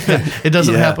 It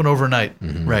doesn't happen overnight,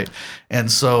 right? And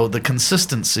so the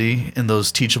consistency in those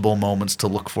teachable moments to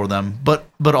look for them, but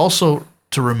also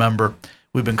to remember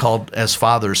we've been called as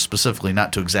fathers specifically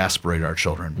not to exasperate our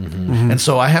children. And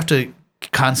so I have to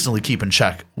constantly keep in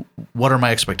check, what are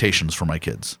my expectations for my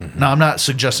kids? Now, I'm not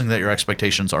suggesting that your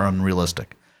expectations are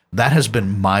unrealistic. That has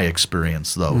been my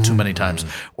experience, though, too many times,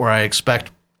 where I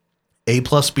expect A+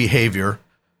 behavior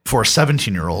for a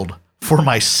 17-year-old for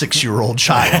my 6-year-old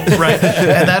child, right?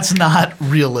 And that's not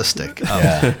realistic.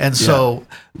 And so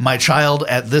my child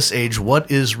at this age, what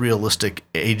is realistic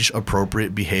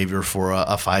age-appropriate behavior for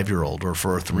a 5-year-old or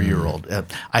for a 3-year-old?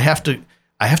 I have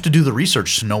to do the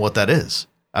research to know what that is.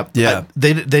 They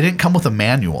didn't come with a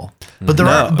manual, but there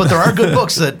are good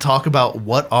books that talk about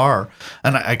what are,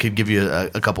 and I could give you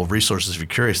a couple of resources if you're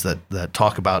curious that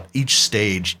talk about each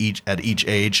stage, at each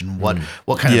age, and what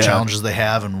kind of challenges they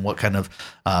have, and what kind of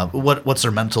what's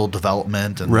their mental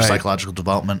development and their psychological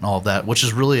development and all of that, which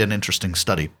is really an interesting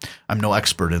study. I'm no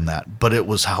expert in that, but it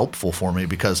was helpful for me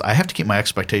because I have to keep my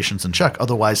expectations in check.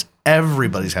 Otherwise,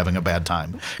 everybody's having a bad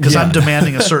time because I'm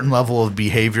demanding a certain level of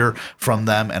behavior from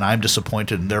them, and I'm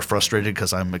disappointed and they're frustrated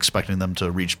because I'm expecting them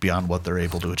to reach beyond what they're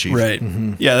able to achieve. Right.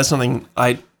 Yeah, that's something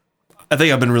I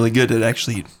think I've been really good at,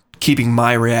 actually keeping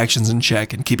my reactions in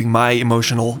check and keeping my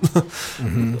emotional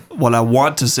what I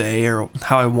want to say or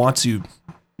how I want to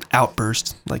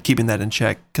outburst, like keeping that in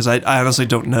check, because I honestly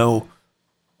don't know.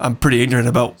 I'm pretty ignorant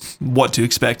about what to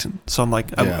expect, so I'm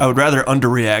like I would rather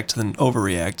underreact than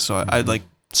overreact, so I'd like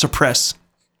suppress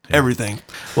everything.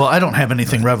 Well, I don't have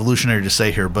anything revolutionary to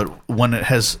say here, but when it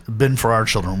has been for our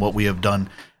children, what we have done,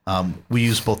 we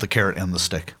use both the carrot and the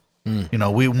stick.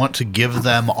 We want to give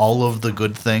them all of the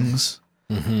good things,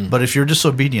 but if you're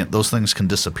disobedient, those things can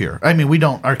disappear. I mean,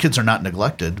 our kids are not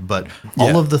neglected, but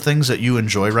all of the things that you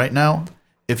enjoy right now,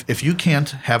 if you can't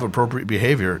have appropriate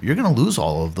behavior, you're going to lose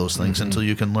all of those things until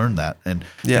you can learn that. And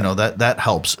that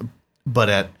helps.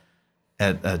 But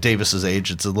at Davis's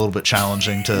age, it's a little bit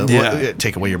challenging to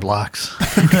take away your blocks.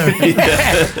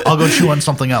 I'll go chew on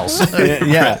something else.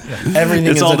 Everything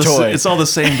is a toy. It's all the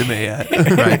same to me.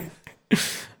 Right.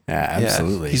 Yeah,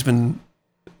 absolutely. He's been.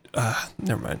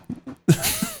 Never mind.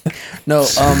 No,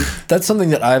 that's something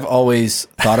that I've always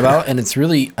thought about, and it's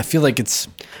really, I feel like it's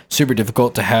super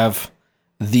difficult to have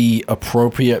the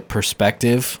appropriate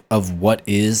perspective of what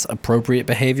is appropriate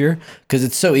behavior, because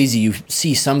it's so easy. You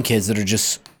see some kids that are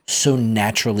just so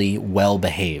naturally well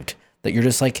behaved that you're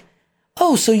just like,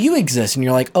 oh, so you exist, and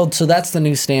you're like, oh, so that's the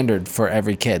new standard for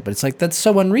every kid. But it's like, that's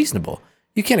so unreasonable.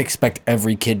 You can't expect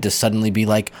every kid to suddenly be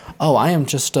like, oh, I am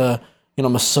just I'm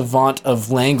a savant of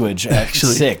language at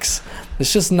 6.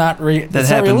 It's just not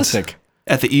not realistic.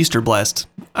 At the Easter Blast,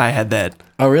 I had that.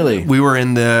 Oh, really? We were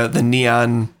in the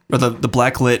neon or the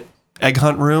blacklit egg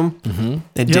hunt room,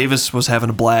 and Davis was having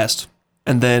a blast.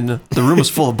 And then the room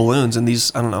was full of balloons, and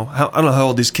these I don't know how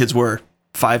old these kids were,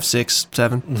 5, 6,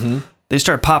 7. They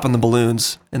start popping the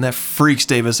balloons, and that freaks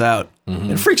Davis out.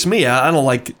 It freaks me out. I don't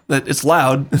like that. It's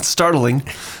loud. It's startling.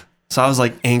 So I was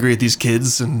like angry at these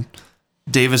kids, and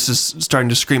Davis is starting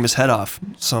to scream his head off.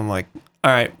 So I'm like,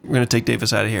 all right, we're going to take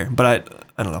Davis out of here. But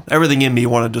I don't know. Everything in me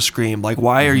wanted to scream, like,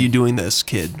 why are you doing this,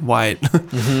 kid? Why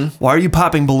are you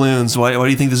popping balloons? Why do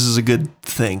you think this is a good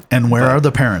thing? And where are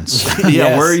the parents?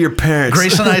 Yeah, where are your parents?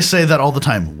 Grace and I say that all the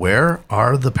time. Where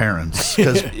are the parents?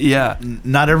 Because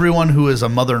not everyone who is a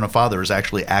mother and a father is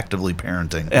actually actively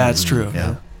parenting. Yeah, it's true.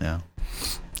 Yeah.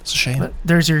 It's a shame. But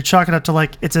there's your chalk it up to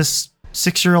like, it's a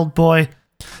 6-year-old boy.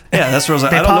 Yeah, that's what I was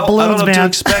like. They pop balloons, I don't know what to man.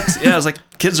 expect. Yeah, I was like,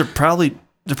 kids are probably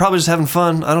just having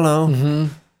fun. I don't know.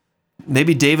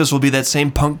 Maybe Davis will be that same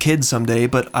punk kid someday,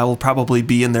 but I will probably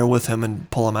be in there with him and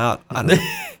pull him out. I don't know.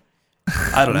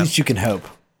 I don't know. At least you can hope.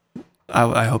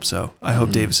 I hope so. I hope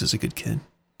Davis is a good kid.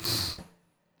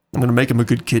 I'm going to make him a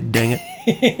good kid, dang it.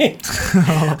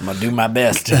 I'm going to do my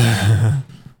best.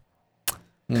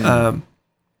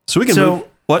 So we can move.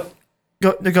 What?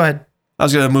 Go ahead. I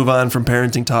was going to move on from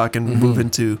parenting talk and move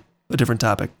into a different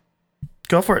topic.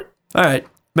 Go for it. All right.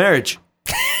 Marriage.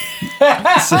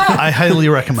 I highly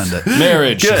recommend it.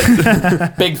 Marriage.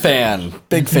 Good. Big fan.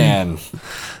 Big fan.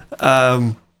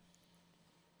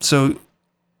 So,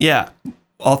 yeah,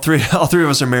 all three of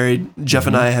us are married. Jeff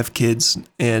and I have kids,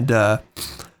 and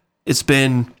it's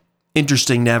been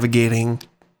interesting navigating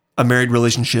a married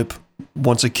relationship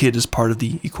once a kid is part of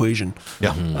the equation.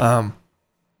 Yeah.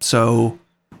 So,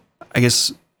 I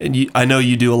guess, and I know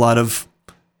you do a lot of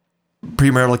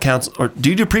premarital counseling, or do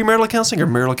you do premarital counseling or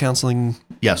marital counseling?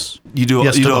 Yes. You do.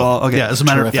 Yes, you do it all. Okay. Yeah. As a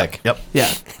matter Terrific. of yep.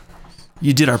 Yeah.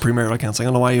 You did our premarital counseling. I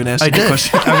don't know why you even asked I the did.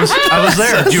 question. I was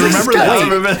there. Do you remember that? I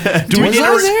remember that. Do we Was need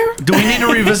I to there? do we need to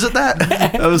revisit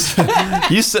that?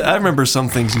 You said. I remember some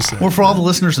things you said. Well, for all the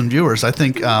listeners and viewers, I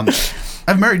think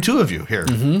I've married 2 of you here.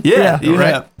 Yeah, you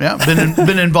Right? have. Yeah.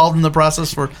 Been involved in the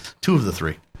process for 2 of the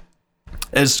 3.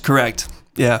 It's correct.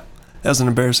 Yeah. That was an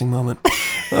embarrassing moment.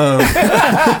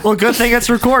 Well, good thing it's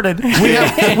recorded.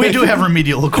 We do have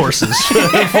remedial courses for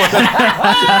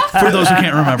those who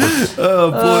can't remember. Oh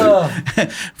boy!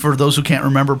 For those who can't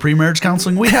remember pre-marriage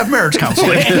counseling, we have marriage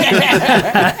counseling.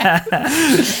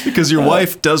 Because your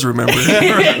wife does remember.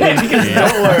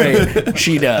 Don't worry.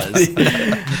 She does.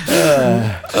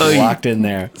 Locked in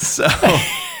there. So,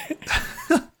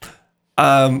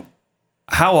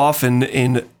 how often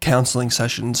in counseling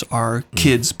sessions are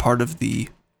kids part of the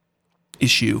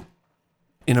issue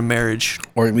in a marriage,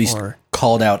 Or at least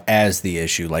called out as the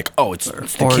issue? Like, oh, it's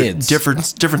the or kids.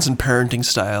 difference in parenting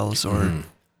styles, or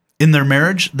In their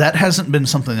marriage, that hasn't been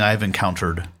something I've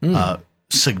encountered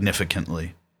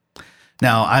significantly.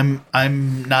 Now,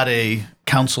 I'm not a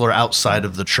counselor outside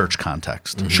of the church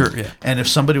context. Sure, yeah. And if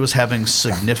somebody was having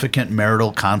significant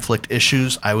marital conflict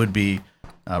issues, I would be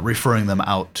referring them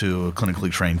out to a clinically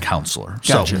trained counselor.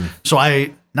 Gotcha. So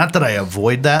I, not that I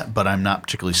avoid that, but I'm not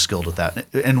particularly skilled at that.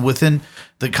 And within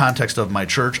the context of my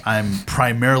church, I'm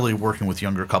primarily working with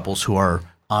younger couples who are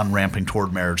on-ramping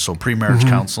toward marriage. So pre-marriage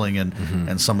counseling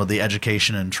and some of the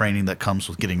education and training that comes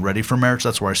with getting ready for marriage,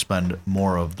 that's where I spend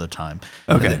more of the time.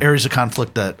 Okay. And the areas of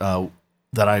conflict that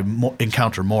I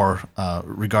encounter more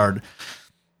regard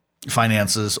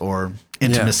finances or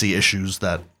intimacy issues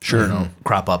that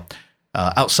crop up.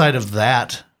 Outside of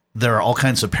that, there are all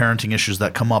kinds of parenting issues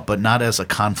that come up, but not as a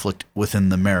conflict within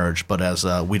the marriage, but as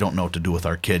we don't know what to do with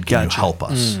our kid. Can you help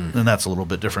us? And that's a little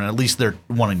bit different. At least they're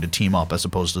wanting to team up as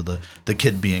opposed to the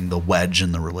kid being the wedge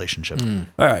in the relationship.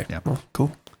 all right. Yeah. Well,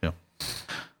 cool. Yeah.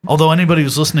 Although anybody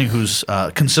who's listening who's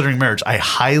considering marriage, I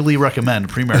highly recommend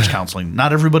pre-marriage counseling.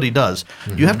 Not everybody does.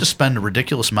 You have to spend a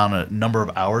ridiculous number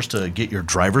of hours to get your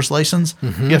driver's license.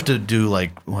 You have to do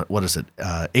like, what is it,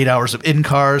 8 hours of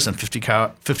in-cars and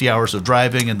 50 hours of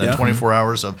driving and then 24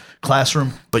 hours of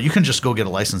classroom. But you can just go get a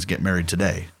license and get married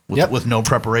today with no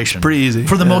preparation. Pretty easy.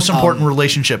 For the most important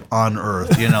relationship on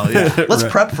earth. Let's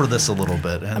prep for this a little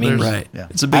bit. And Right. Yeah.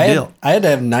 It's a big deal. I had to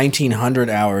have 1,900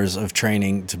 hours of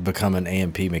training to become an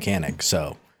A&P mechanic.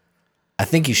 So I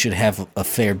think you should have a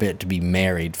fair bit to be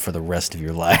married for the rest of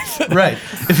your life. Right.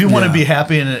 If you want to be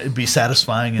happy and it be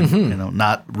satisfying and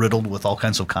not riddled with all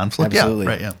kinds of conflict. Absolutely.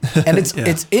 Yeah. Right. Yeah. And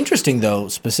it's interesting, though,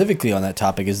 specifically on that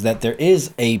topic, is that there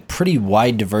is a pretty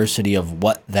wide diversity of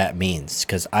what that means.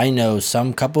 Because I know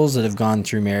some couples that have gone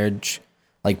through marriage,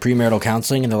 like premarital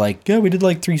counseling, and they're like, yeah, we did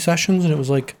like 3 sessions, and it was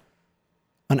like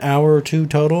an hour or 2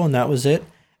 total, and that was it.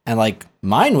 And like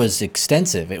mine was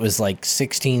extensive. It was like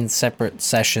 16 separate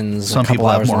sessions. Some a couple people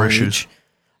have hours more long issues. each.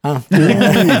 Oh. No,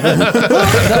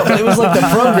 but it was like the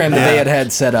program that they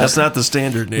had set up. That's not the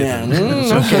standard, Nathan.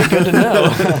 Yeah. Okay, good to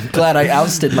know. Glad I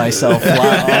ousted myself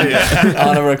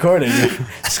on a recording.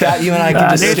 Scott, you and I can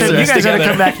just Nathan, you guys got to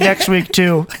come back next week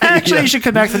too. Actually, you should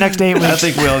come back the next 8 weeks. I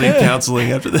think we all need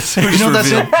counseling after this.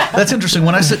 That's interesting.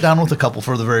 When I sit down with a couple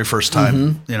for the very first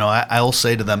time, I will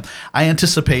say to them, I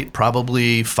anticipate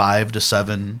probably 5 to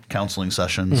 7 counseling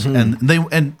sessions,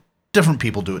 and different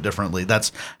people do it differently.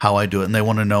 That's how I do it. And they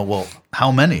want to know, well, how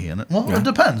many? And it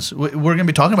depends. We're going to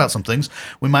be talking about some things.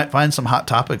 We might find some hot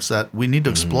topics that we need to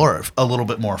explore a little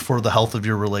bit more for the health of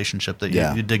your relationship that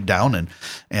you dig down in.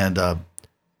 And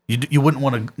you wouldn't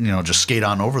want to, just skate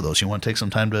on over those. You want to take some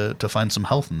time to find some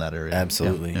health in that area.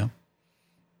 Absolutely. Yeah.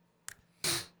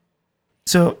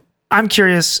 So I'm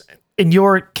curious, in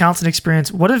your counseling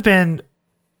experience, what have been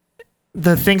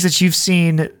the things that you've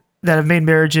seen that have made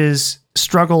marriages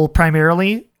struggle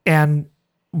primarily, and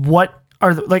what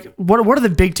are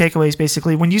the big takeaways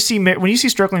basically when you see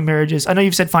struggling marriages? I know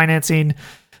you've said financing,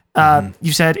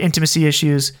 you've said intimacy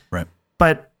issues, right?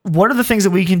 But what are the things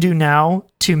that we can do now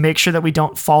to make sure that we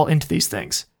don't fall into these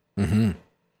things?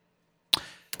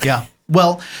 Yeah.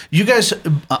 Well, you guys,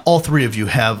 all three of you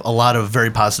have a lot of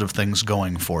very positive things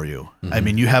going for you. I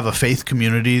mean, you have a faith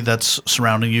community that's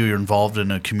surrounding you. You're involved in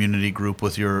a community group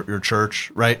with your church,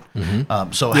 right?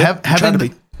 So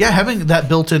having that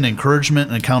built-in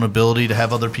encouragement and accountability to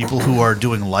have other people who are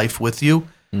doing life with you,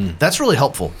 that's really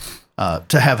helpful.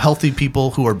 To have healthy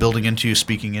people who are building into you,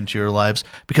 speaking into your lives,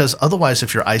 because otherwise,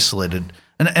 if you're isolated,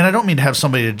 and I don't mean to have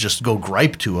somebody to just go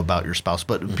gripe to about your spouse,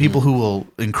 but people who will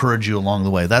encourage you along the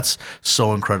way, that's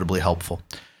so incredibly helpful.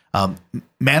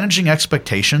 Managing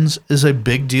expectations is a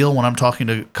big deal when I'm talking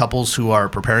to couples who are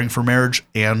preparing for marriage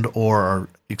and or are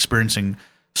experiencing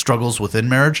struggles within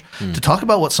marriage, to talk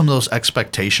about what some of those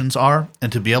expectations are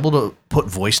and to be able to put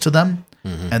voice to them.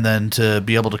 And then to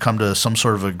be able to come to some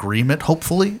sort of agreement,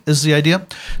 hopefully, is the idea.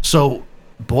 So,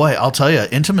 boy, I'll tell you,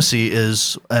 intimacy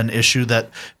is an issue that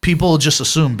people just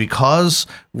assume because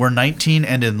we're 19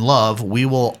 and in love, we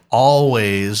will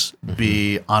always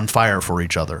be on fire for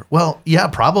each other. Well, yeah,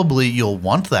 probably you'll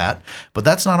want that, but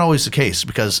that's not always the case,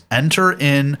 because enter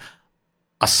in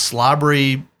a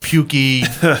slobbery, pukey,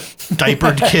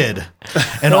 diapered kid,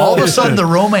 and all of a sudden the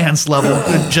romance level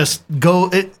could just go.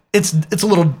 It's a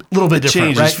little bit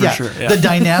different, right? For sure, yeah. The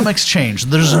dynamics change.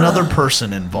 There's another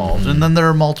person involved, and then there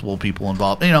are multiple people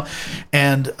involved.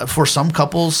 And for some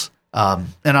couples, and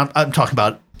I'm talking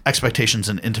about expectations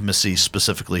and intimacy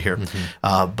specifically here,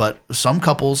 but some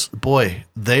couples, boy,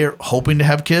 they're hoping to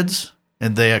have kids.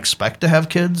 And they expect to have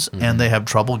kids, and they have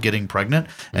trouble getting pregnant.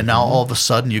 And now all of a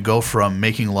sudden you go from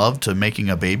making love to making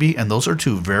a baby, and those are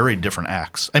two very different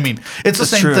acts. I mean, it's the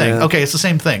same thing. Yeah. Okay, it's the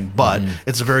same thing, but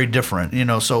it's very different.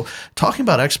 So talking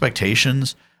about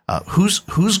expectations,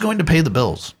 who's going to pay the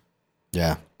bills?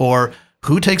 Yeah. Or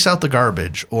who takes out the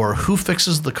garbage, or who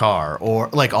fixes the car, or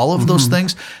like all of those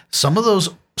things. Some of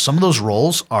those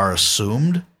roles are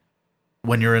assumed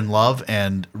when you're in love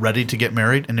and ready to get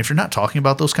married. And if you're not talking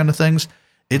about those kind of things,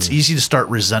 it's easy to start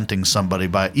resenting somebody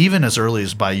by even as early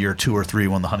as by year 2 or 3,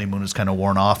 when the honeymoon is kind of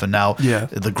worn off. And now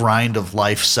the grind of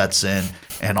life sets in,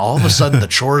 and all of a sudden the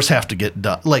chores have to get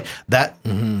done like that.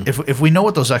 If we know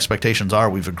what those expectations are,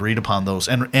 we've agreed upon those.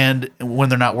 And when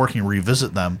they're not working,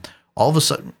 revisit them. All of a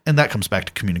sudden, and that comes back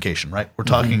to communication, right?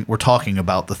 We're talking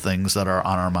about the things that are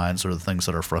on our minds or the things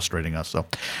that are frustrating us. So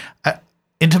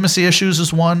intimacy issues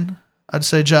is one, I'd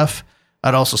say, Jeff.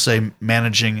 I'd also say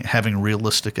having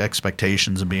realistic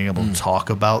expectations and being able to talk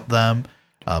about them.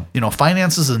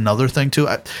 Finance is another thing too.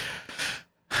 I'm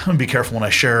going to be careful when I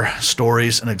share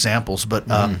stories and examples, but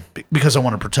because I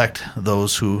want to protect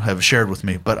those who have shared with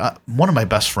me. But one of my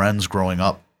best friends growing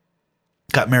up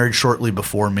got married shortly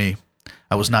before me.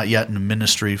 I was not yet in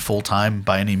ministry full time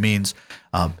by any means.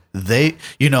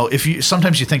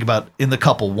 Sometimes you think about in the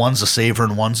couple, one's a saver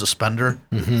and one's a spender.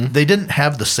 They didn't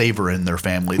have the saver in their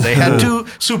family. They had 2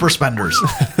 super spenders.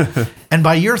 And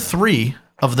by year 3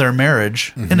 of their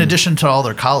marriage, in addition to all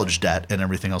their college debt and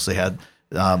everything else they had,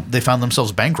 they found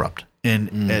themselves bankrupt.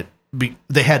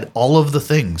 They had all of the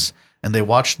things, and they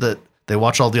watched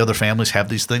all the other families have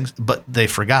these things, but they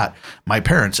forgot. My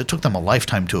parents, it took them a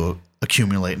lifetime to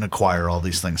accumulate and acquire all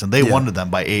these things, and they wanted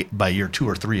them by year 2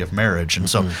 or 3 of marriage. And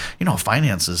so,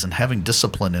 finances and having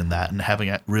discipline in that, and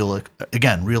having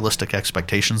realistic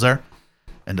expectations there,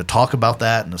 and to talk about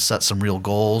that, and to set some real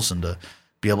goals, and to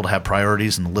be able to have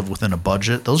priorities and live within a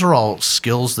budget. Those are all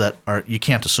skills that you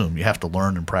can't assume. You have to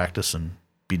learn and practice and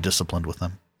be disciplined with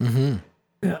them.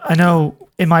 I know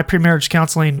in my pre-marriage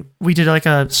counseling, we did like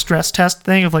a stress test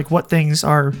thing of like what things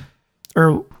are,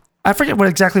 or I forget what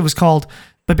exactly it was called,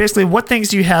 But basically, what things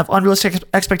do you have unrealistic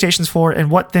expectations for,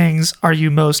 and what things are you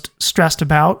most stressed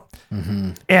about?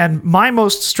 Mm-hmm. And my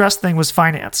most stressed thing was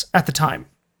finance at the time,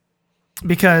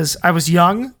 because I was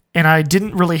young and I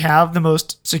didn't really have the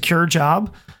most secure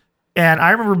job. And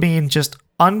I remember being just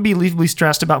unbelievably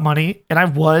stressed about money. And I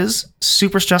was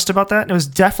super stressed about that. And it was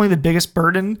definitely the biggest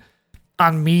burden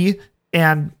on me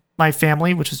and my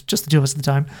family, which was just the two of us at the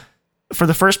time, for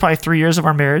the first probably 3 years of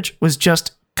our marriage, was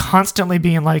just constantly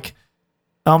being like,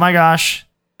 oh my gosh,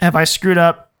 have I screwed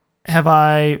up? Have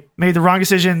I made the wrong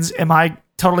decisions? Am I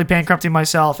totally bankrupting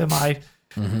myself? Am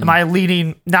I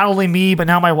leading not only me, but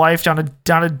now my wife down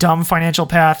a dumb financial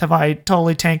path? Have I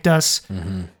totally tanked us?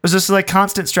 Mm-hmm. It was just like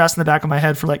constant stress in the back of my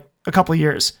head for like a couple of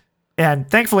years. And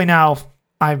thankfully now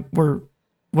we're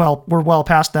well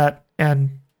past that.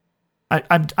 And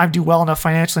I do well enough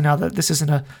financially now that this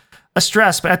isn't a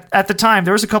stress. But at the time,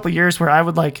 there was a couple of years where I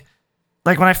would like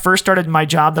when I first started my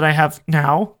job that I have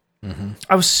now, mm-hmm.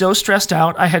 I was so stressed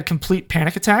out. I had complete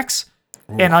panic attacks.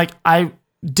 Ooh. And like, I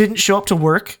didn't show up to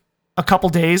work a couple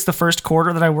days the first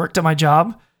quarter that I worked at my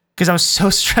job because I was so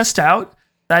stressed out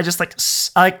that I just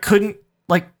I couldn't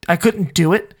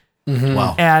do it. Mm-hmm.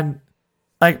 Wow. And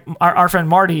like our friend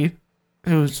Marty,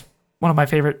 who's one of my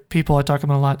favorite people, I talk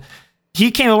about a lot.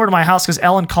 He came over to my house because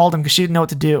Ellen called him because she didn't know what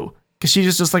to do. Because she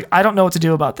was just like, I don't know what to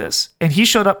do about this. And he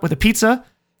showed up with a pizza.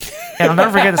 And I'll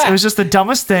never forget this. It was just the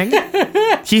dumbest thing.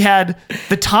 He had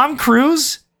the Tom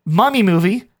Cruise Mummy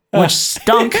movie, which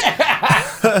stunk.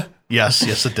 Yes,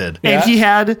 it did. And he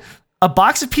had a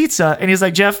box of pizza, and he's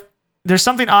like, Jeff, there's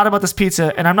something odd about this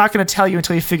pizza, and I'm not going to tell you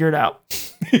until you figure it out.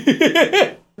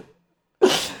 And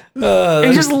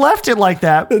he just left it like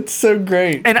that. That's so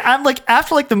great. And I'm like,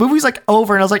 after like the movie's like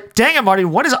over, and I was like, dang it, Marty,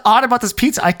 what is odd about this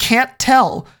pizza? I can't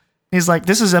tell. And he's like,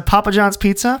 this is a Papa John's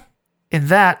pizza, and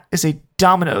that is a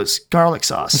Domino's garlic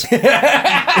sauce. What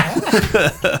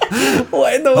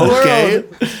in the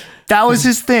world? That was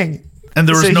his thing. And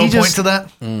there was no point to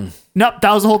that? Nope,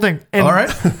 that was the whole thing. And all right.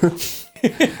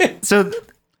 So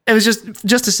it was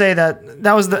just to say that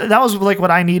was like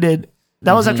what I needed.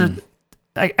 That was after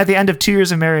at the end of 2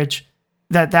 years of marriage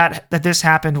that this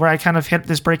happened, where I kind of hit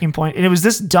this breaking point. And it was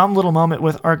this dumb little moment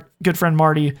with our good friend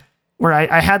Marty, where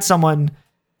I had someone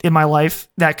in my life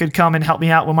that could come and help me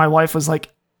out when my wife was like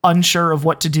unsure of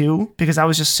what to do, because I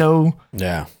was just so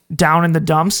down in the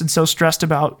dumps and so stressed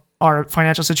about our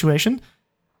financial situation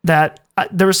that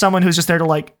there was someone who's just there to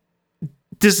like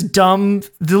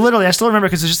literally, I still remember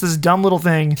because it's just this dumb little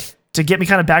thing to get me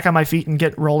kind of back on my feet and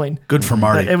get rolling. Good for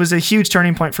Marty. But it was a huge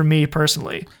turning point for me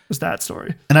personally, was that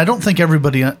story. And I don't think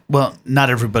everybody, well, not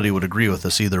everybody would agree with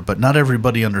this either, but not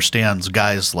everybody understands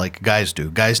guys like guys do.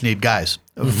 Guys need guys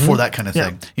for that kind of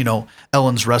thing. You know,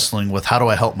 Ellen's wrestling with, how do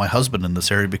I help my husband in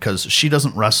this area? Because she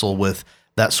doesn't wrestle with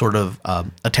that sort of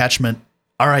attachment.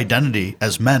 Our identity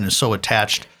as men is so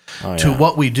attached to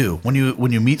what we do. When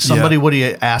you meet somebody, what do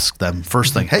you ask them?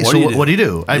 First thing, hey, what do you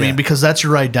do? I mean, because that's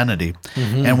your identity.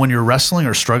 Mm-hmm. And when you're wrestling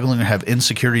or struggling or have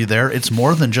insecurity there, it's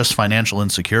more than just financial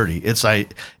insecurity. It's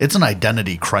an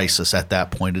identity crisis at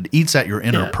that point. It eats at your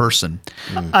inner person.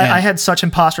 I had such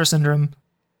imposter syndrome.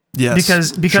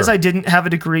 Yes. Because I didn't have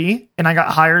a degree and I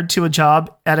got hired to a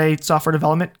job at a software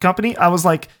development company. I was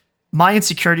like, my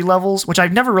insecurity levels, which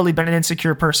I've never really been an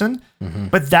insecure person,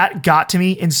 but that got to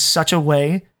me in such a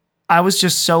way. I was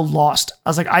just so lost. I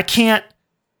was like, I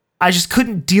just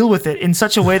couldn't deal with it in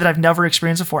such a way that I've never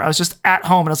experienced before. I was just at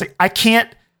home and I was like, I can't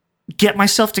get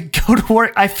myself to go to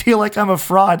work. I feel like I'm a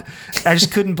fraud. I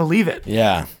just couldn't believe it.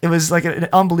 Yeah. It was like an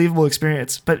unbelievable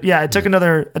experience. But yeah, it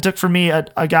took for me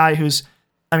a guy who's,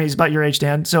 I mean, he's about your age,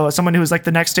 Dan. So someone who was like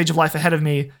the next stage of life ahead of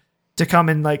me to come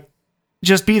and like,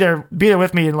 just be there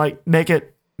with me and like make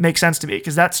it make sense to me.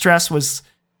 Cause that stress was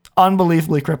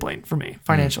unbelievably crippling for me,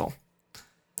 financial.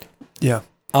 Yeah.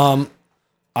 I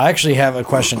actually have a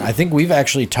question. I think we've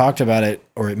actually talked about it,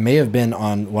 or it may have been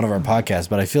on one of our podcasts,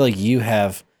 but I feel like you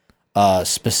have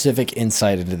specific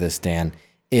insight into this, Dan,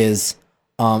 is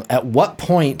at what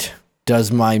point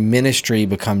does my ministry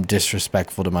become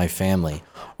disrespectful to my family?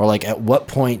 Or like at what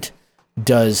point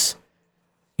does,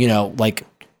 like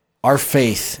our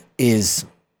faith is,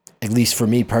 at least for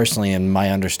me personally and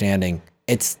my understanding,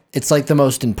 it's like the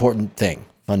most important thing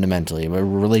fundamentally, a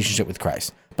relationship with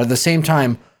Christ. But at the same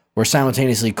time, we're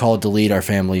simultaneously called to lead our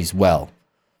families well.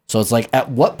 So it's like, at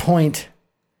what point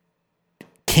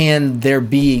can there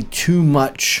be too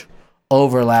much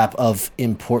overlap of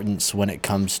importance when it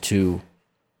comes to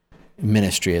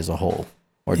ministry as a whole,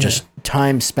 or just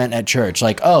time spent at church?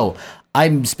 Like, oh,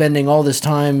 I'm spending all this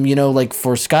time, like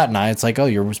for Scott and I, it's like, oh,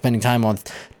 you're spending time on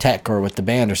tech or with the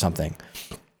band or something,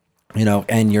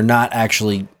 and you're not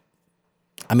actually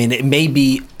I mean, it may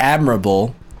be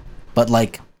admirable, but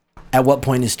like, at what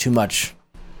point is too much?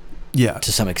 Yeah,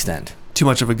 to some extent, too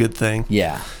much of a good thing.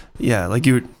 Yeah, yeah. Like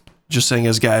you were just saying,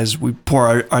 as guys, we pour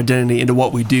our identity into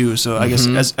what we do. So I guess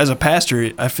as a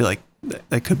pastor, I feel like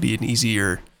that could be an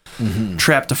easier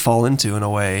trap to fall into in a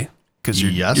way, because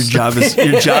your job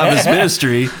is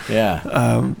ministry.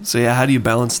 Yeah. So yeah, how do you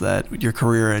balance that with your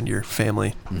career and your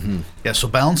family? Yeah. So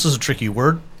balance is a tricky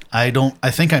word.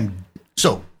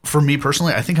 For me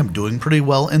personally, I think I'm doing pretty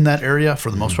well in that area.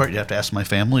 For the most part, you have to ask my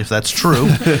family if that's true.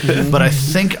 But I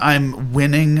think I'm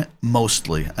winning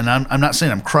mostly. And I'm not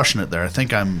saying I'm crushing it there. I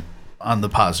think I'm on the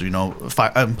positive.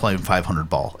 I'm playing 500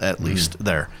 ball at least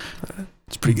there.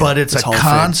 It's pretty good. But it's a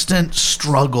constant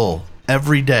struggle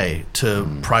every day to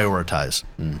prioritize.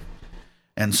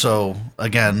 And so,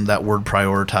 again, that word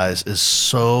prioritize is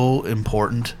so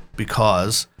important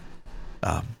because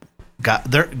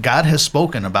God has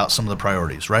spoken about some of the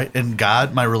priorities, right? And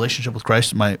God, my relationship with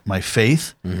Christ, my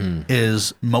faith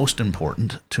is most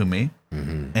important to me.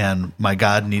 And my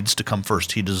God needs to come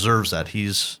first. He deserves that.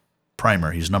 He's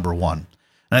primary. He's number one.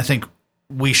 And I think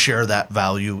we share that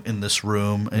value in this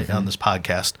room, on this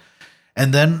podcast.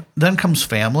 And then comes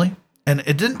family. And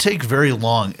it didn't take very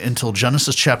long until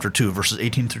Genesis chapter 2, verses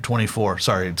 18 through 24.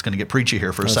 Sorry, it's going to get preachy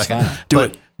here for a second.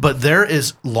 But there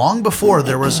is, long before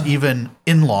there was even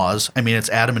in-laws, I mean, it's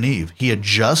Adam and Eve. He had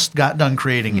just got done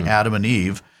creating Adam and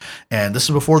Eve, and this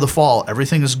is before the fall.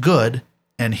 Everything is good,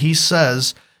 and he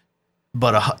says,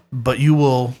 but you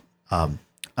will, I'm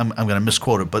going to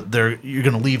misquote it, but you're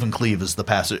going to leave and cleave is the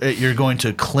passage. You're going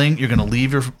to cling, you're going to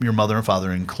leave your mother and father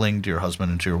and cling to your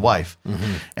husband and to your wife.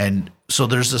 And so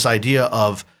there's this idea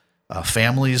of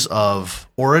families of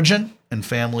origin and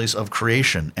families of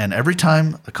creation. And every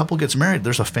time a couple gets married,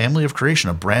 there's a family of creation.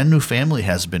 A brand new family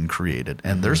has been created,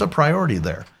 and there's a priority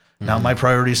there. Now, my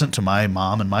priority isn't to my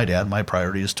mom and my dad. My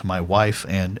priority is to my wife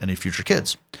and any future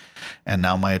kids. And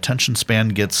now my attention span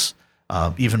gets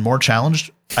even more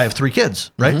challenged. I have 3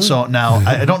 kids, right? So now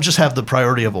I don't just have the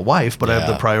priority of a wife, but I have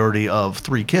the priority of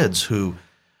 3 kids who,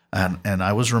 and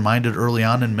I was reminded early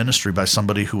on in ministry by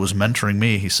somebody who was mentoring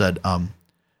me. He said,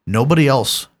 nobody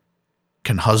else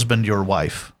can husband your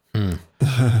wife.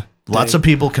 Lots of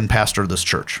people can pastor this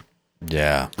church.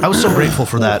 Yeah. I was so grateful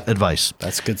for that advice.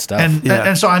 That's good stuff.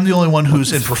 And so I'm the only one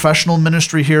who's in professional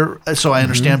ministry here, so I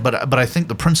understand, but I think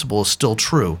the principle is still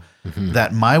true,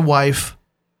 that my wife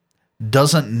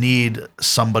doesn't need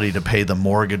somebody to pay the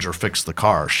mortgage or fix the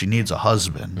car. She needs a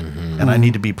husband, and I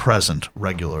need to be present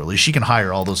regularly. She can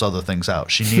hire all those other things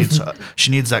out. She needs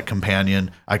that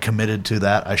companion. I committed to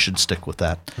that. I should stick with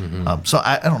that. So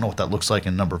I don't know what that looks like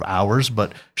in number of hours,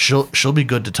 but she'll be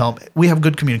good to tell me. We have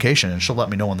good communication, and she'll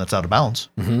let me know when that's out of bounds.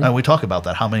 And we talk about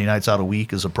that. How many nights out a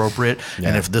week is appropriate? Yeah.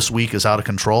 And if this week is out of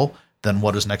control, then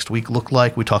what does next week look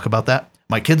like? We talk about that.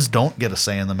 My kids don't get a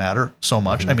say in the matter so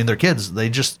much. I mean, they're kids. They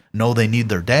just know they need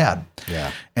their dad.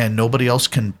 Yeah. And nobody else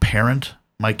can parent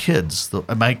my kids.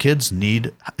 My kids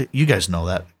need, you guys know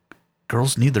that.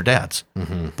 Girls need their dads.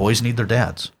 Boys need their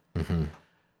dads.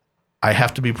 I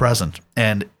have to be present.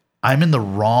 And I'm in the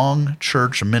wrong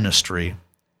church ministry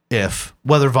if,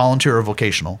 whether volunteer or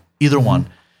vocational, either one,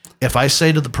 if I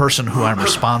say to the person who I'm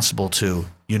responsible to,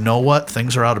 you know what,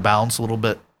 things are out of balance a little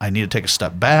bit, I need to take a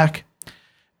step back.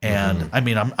 And I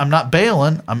mean, I'm not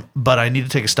bailing, but I need to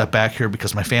take a step back here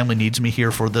because my family needs me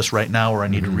here for this right now, or I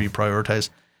need to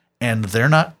reprioritize. And if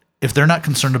they're not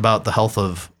concerned about the health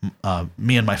of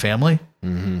me and my family,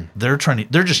 they're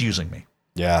just using me.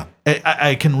 Yeah.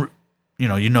 I can,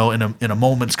 in a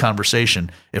moment's conversation,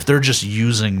 if they're just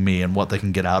using me and what they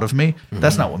can get out of me,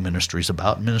 that's not what ministry is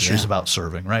about. Ministry is about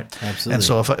serving, right? Absolutely. And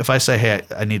so if I say, hey,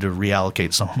 I need to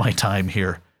reallocate some of my time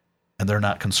here, and they're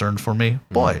not concerned for me,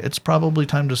 boy, it's probably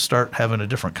time to start having a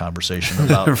different conversation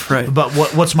about about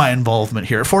what's my involvement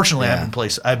here. Fortunately,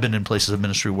 I've been in places of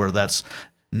ministry where that's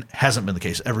hasn't been the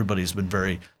case. Everybody's been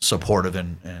very supportive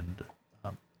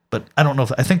but I don't know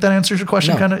I think that answers your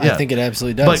question, kind of. Yeah, I think it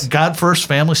absolutely does. But God first,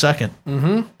 family second.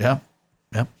 Yeah.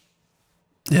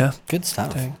 Good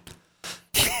stuff. Dang.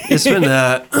 It's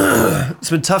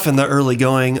been tough in the early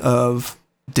going of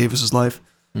Davis's life,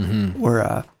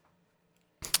 where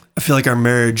I feel like our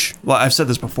marriage, well, I've said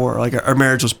this before, like our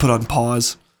marriage was put on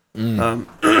pause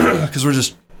because we're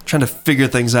just trying to figure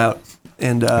things out.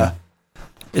 And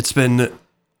it's been,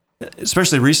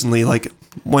 especially recently, like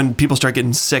when people start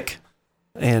getting sick,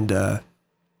 and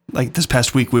like this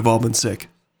past week, we've all been sick,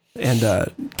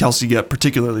 and Kelsey got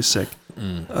particularly sick.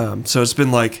 So it's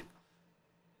been like,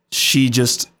 she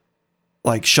just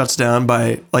like shuts down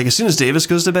by, like, as soon as Davis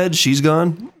goes to bed, she's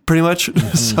gone pretty much.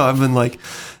 So I've been like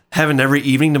having every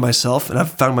evening to myself, and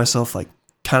I've found myself like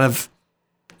kind of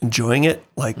enjoying it.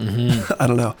 Like, I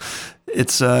don't know.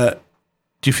 It's, do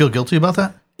you feel guilty about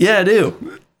that? Yeah, I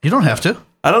do. You don't have to.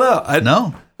 I don't know.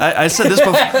 No. I said this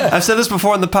before. I've said this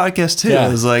before on the podcast too. Yeah. I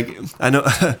was like, I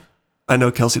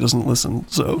know Kelsey doesn't listen,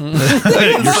 so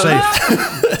you're safe.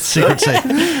 Secret safe.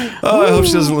 Oh, I hope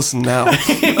she doesn't listen now.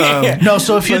 No,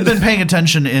 so if you'd been paying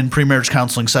attention in pre-marriage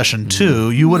counseling session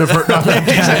 2, you would have heard. Were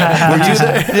you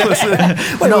there?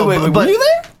 Wait, were you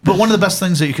there? But one of the best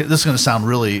things that you can, this is going to sound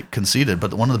really conceited,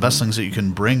 but one of the best things that you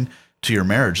can bring to your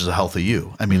marriage is a healthy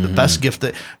you. I mean, the best gift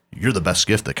that you're the best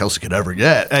gift that Kelsey could ever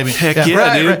get. I mean, heck yeah, dude.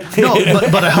 Right. No,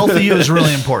 but a healthy you is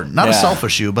really important. Not a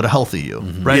selfish you, but a healthy you,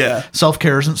 right? Yeah.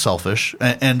 Self-care isn't selfish,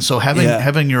 and so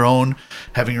having your own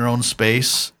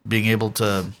space, being able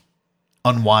to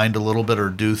unwind a little bit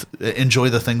or enjoy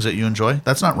the things that you enjoy,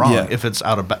 that's not wrong. If it's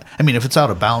out of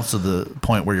balance to the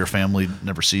point where your family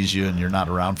never sees you and you're not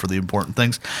around for the important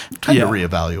things, time to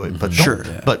reevaluate.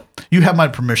 But but you have my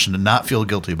permission to not feel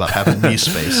guilty about having me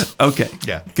space. Okay.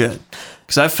 Yeah. Good.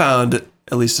 Because I found, at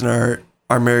least in our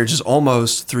marriage is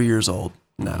almost 3 years old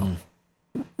now.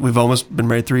 We've almost been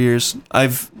married 3 years.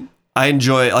 I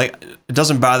enjoy, like, it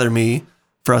doesn't bother me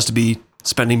for us to be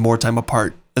spending more time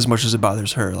apart as much as it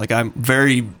bothers her. Like, I'm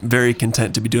very, very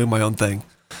content to be doing my own thing.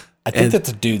 I think that's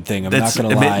a dude thing. I'm not going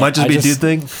to lie. It might just be a dude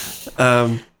thing.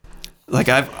 Like,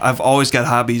 I've always got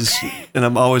hobbies, and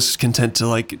I'm always content to,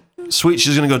 like, sweet,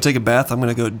 she's going to go take a bath, I'm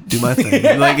going to go do my thing.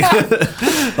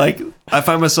 Like, I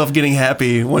find myself getting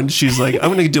happy when she's like,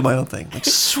 I'm going to do my own thing. Like,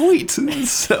 sweet.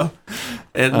 So,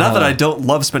 and not that I don't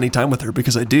love spending time with her,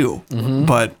 because I do,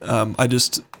 but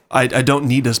I don't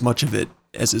need as much of it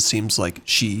as it seems like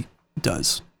she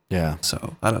does. Yeah.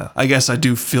 So I don't know. I guess I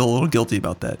do feel a little guilty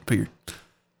about that, but you're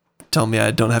telling me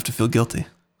I don't have to feel guilty.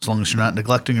 As long as you're not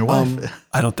neglecting your wife.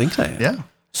 I don't think I am. Yeah.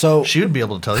 So she would be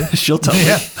able to tell you. She'll tell me.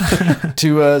 Yeah.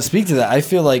 To speak to that, I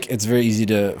feel like it's very easy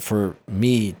for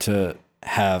me to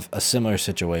have a similar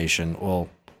situation. Well,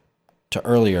 to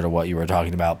earlier to what you were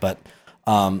talking about, but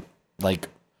like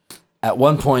at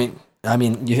one point, I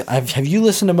mean, have you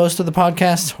listened to most of the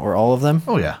podcasts or all of them?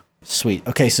 Oh yeah. Sweet.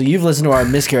 Okay, so you've listened to our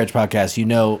miscarriage podcast. You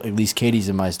know at least Katie's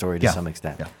and my story to some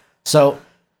extent. Yeah. So,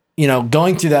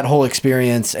 going through that whole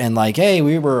experience and like, hey,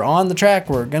 we were on the track,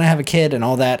 we're going to have a kid and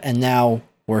all that, and now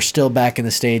we're still back in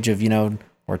the stage of,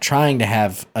 we're trying to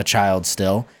have a child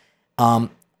still. I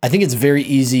think it's very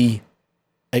easy,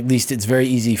 at least it's very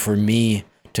easy for me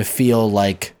to feel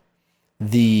like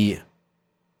we're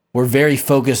very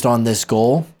focused on this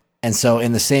goal. And so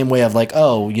in the same way of like,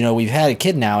 oh, we've had a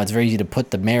kid now, it's very easy to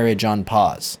put the marriage on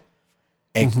pause.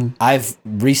 I've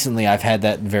had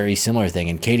that very similar thing,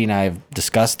 and Katie and I have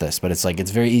discussed this, but it's like, it's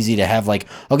very easy to have like,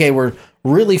 okay, we're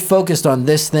really focused on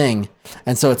this thing.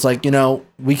 And so it's like,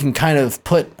 we can kind of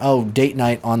put, date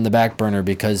night on the back burner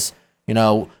because,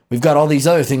 we've got all these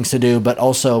other things to do, but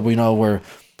also,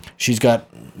 she's got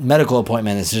medical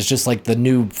appointments. It's just like the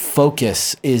new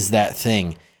focus is that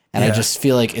thing. And I just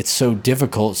feel like it's so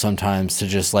difficult sometimes to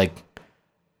just like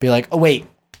be like, oh, wait,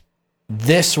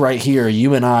 this right here,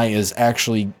 you and I, is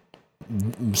actually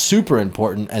super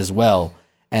important as well.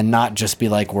 And not just be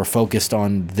like, we're focused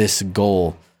on this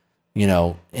goal, in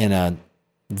a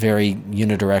very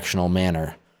unidirectional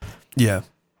manner. Yeah.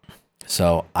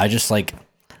 So I just like,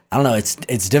 I don't know.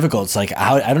 It's difficult. It's like,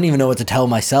 I don't even know what to tell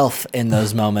myself in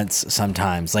those moments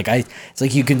sometimes. Like it's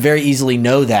like you can very easily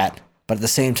know that, but at the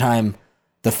same time,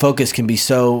 the focus can be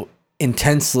so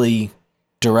intensely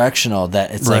directional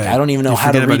that it's like, I don't even know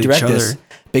how to redirect this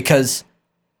because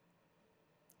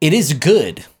it is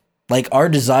good. Like our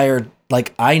desire,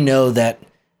 like I know that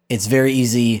it's very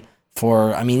easy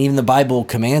even the Bible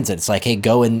commands it. It's like, hey,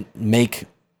 go and make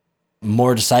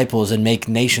more disciples and make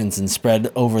nations and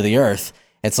spread over the earth.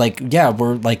 It's like, yeah,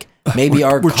 we're like, maybe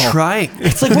we're trying.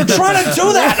 It's like, we're trying to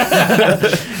do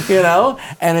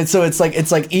that, And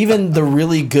it's like even the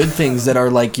really good things that are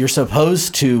like, you're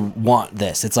supposed to want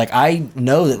this. It's like, I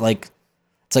know that like,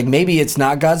 it's like, maybe it's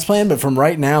not God's plan, but from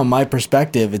right now, my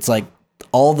perspective, it's like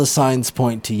all the signs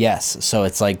point to yes. So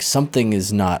it's like something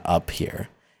is not up here.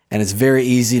 And it's very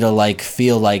easy to like,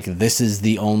 feel like this is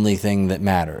the only thing that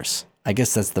matters. I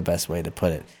guess that's the best way to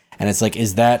put it. And it's like,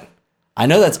 I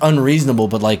know that's unreasonable,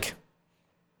 but like,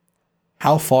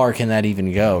 how far can that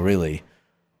even go, really?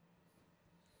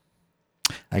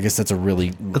 I guess that's a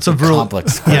really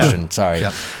complex question. Sorry.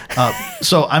 Yeah.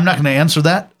 So I'm not going to answer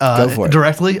that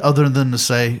directly, other than to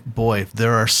say, boy,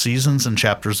 there are seasons and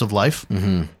chapters of life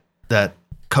that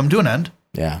come to an end.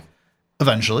 Yeah.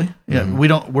 Eventually. Yeah.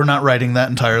 We're not writing that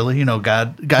entirely.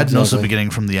 God knows the beginning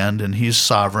from the end, and He's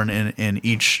sovereign in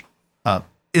each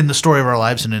in the story of our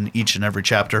lives and in each and every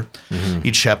chapter.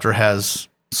 Each chapter has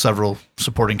several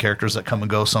supporting characters that come and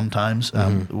go sometimes.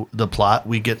 The plot,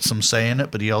 we get some say in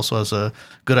it, but he also has a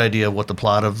good idea of what the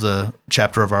plot of the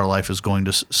chapter of our life is going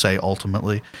to say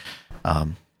ultimately.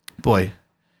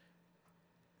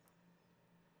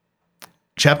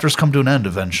 Chapters come to an end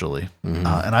eventually, and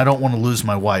I don't want to lose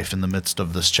my wife in the midst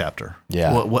of this chapter.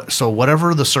 Yeah. So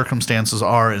whatever the circumstances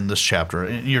are in this chapter,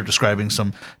 and you're describing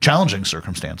some challenging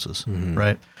circumstances,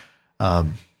 right?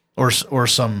 Or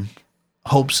some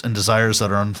hopes and desires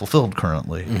that are unfulfilled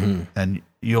currently, and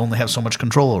you only have so much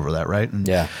control over that, right? And,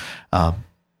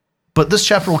 but this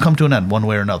chapter will come to an end one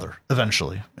way or another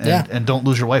eventually. And don't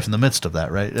lose your wife in the midst of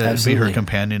that, right? Be her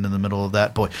companion in the middle of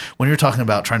that. Boy, when you're talking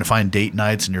about trying to find date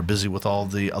nights and you're busy with all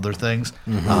the other things,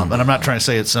 and I'm not trying to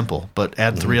say it's simple, but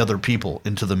add 3 other people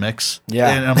into the mix.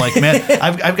 And I'm like, man,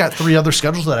 I've got 3 other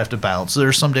schedules that I have to balance.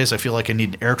 There's some days I feel like I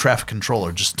need an air traffic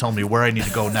controller just to tell me where I need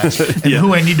to go next and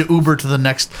who I need to Uber to the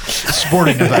next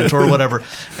sporting event or whatever.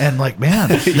 And like,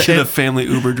 man. You should have family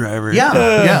Uber driver.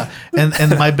 Yeah.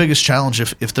 And my biggest challenge,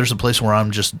 if there's a place where I'm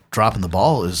just dropping the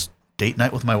ball, is date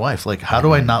night with my wife. Like, how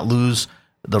do I not lose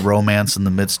the romance in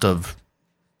the midst of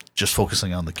just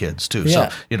focusing on the kids too? So,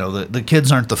 the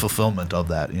kids aren't the fulfillment of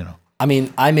that, I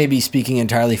mean, I may be speaking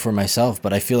entirely for myself,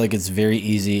 but I feel like it's very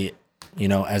easy,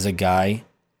 as a guy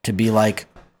to be like,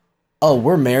 oh,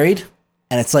 we're married.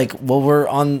 And it's like, well, we're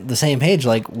on the same page.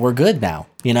 Like, we're good now,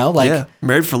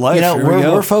 married for life.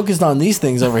 We're focused on these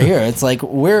things over here. It's like,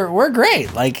 we're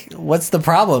great. Like, what's the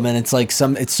problem? And it's like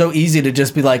it's so easy to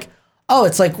just be like, oh,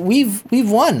 it's like we've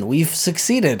won, we've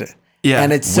succeeded. Yeah,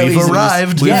 and it's so we've easy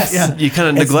arrived. Yes, you kind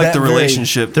of neglect the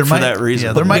relationship for that reason.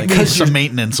 Yeah, there might be some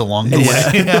maintenance along the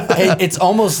way. It's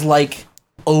almost like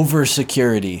over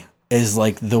security is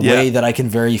like the way that I can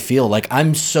very feel. Like,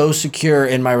 I'm so secure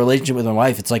in my relationship with my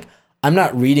wife. It's like, I'm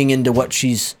not reading into what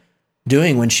she's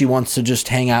doing when she wants to just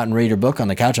hang out and read her book on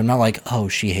the couch. I'm not like, oh,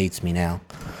 she hates me now.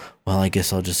 Well, I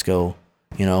guess I'll just go,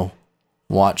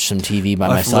 watch some TV by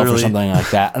myself or something like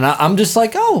that. And I'm just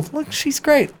like, oh, look, she's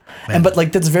great. But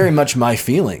like, that's very much my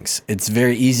feelings. It's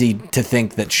very easy to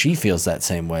think that she feels that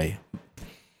same way.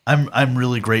 I'm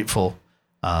really grateful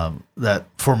that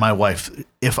for my wife,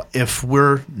 if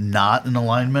we're not in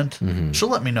alignment, she'll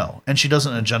let me know, and she does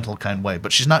it in a gentle, kind way.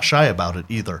 But she's not shy about it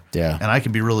either. Yeah, and I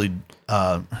can be really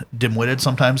dim-witted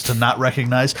sometimes to not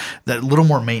recognize that a little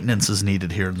more maintenance is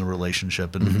needed here in the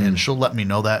relationship, and she'll let me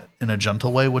know that in a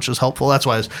gentle way, which is helpful. That's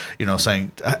why I was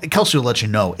saying Kelsey will let you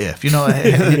know if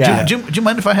hey, do you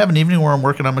mind if I have an evening where I'm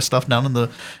working on my stuff down in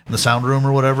the sound room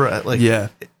or whatever?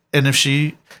 And if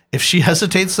she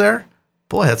hesitates there,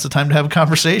 boy, that's the time to have a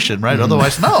conversation, right?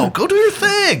 Otherwise, no, go do your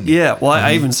thing. Yeah, well,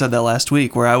 I even said that last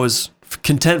week where I was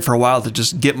content for a while to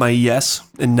just get my yes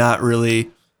and not really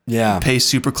pay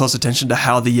super close attention to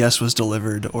how the yes was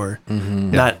delivered or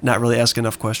not really ask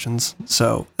enough questions.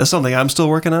 So that's something I'm still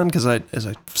working on because as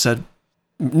I said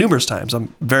numerous times,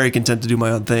 I'm very content to do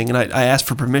my own thing. And I asked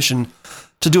for permission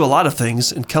to do a lot of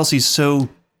things, and Kelsey's so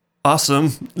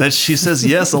awesome that she says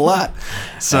yes a lot.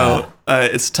 So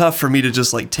it's tough for me to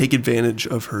just like take advantage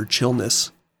of her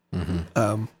chillness.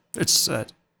 It's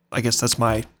I guess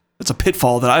it's a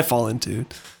pitfall that I fall into.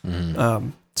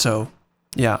 So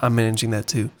yeah, I'm managing that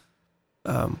too.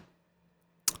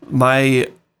 My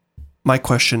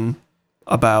question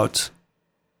about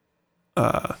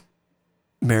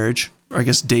marriage, or I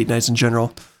guess date nights in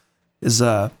general, is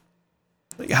like,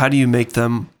 how do you make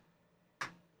them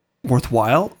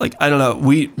worthwhile? Like, I don't know.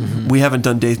 We haven't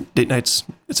done date nights.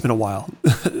 It's been a while.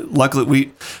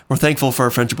 Luckily, we're thankful for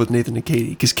our friendship with Nathan and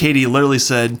Katie, because Katie literally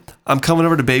said, "I'm coming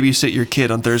over to babysit your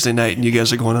kid on Thursday night, and you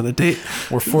guys are going on a date."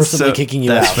 We're forcibly kicking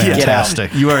you out. That's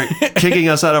fantastic. You are kicking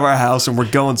us out of our house, and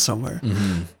we're going somewhere.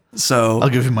 So I'll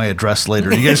give you my address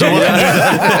later. You guys are welcome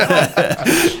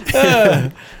to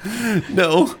that.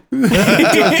 No.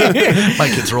 My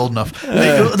kids are old enough.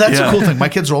 That's a cool thing. My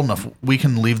kids are old enough. We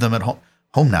can leave them at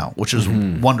home now, which is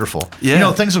wonderful.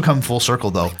 Yeah. Things have come full circle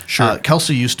though. Sure.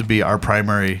 Kelsey used to be our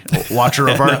primary watcher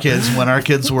of our kids when our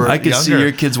kids were I could younger. see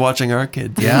your kids watching our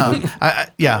kid.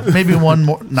 Yeah. Maybe one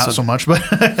more, not so much, but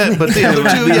the other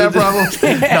two, yeah,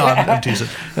 probably. No, I'm teasing.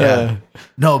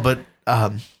 No, but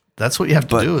that's what you have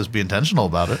to do, is be intentional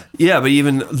about it. Yeah, but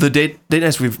even the date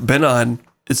nights we've been on,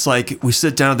 it's like we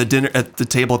sit down at the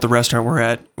table at the restaurant we're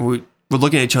at. We're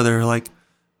looking at each other like,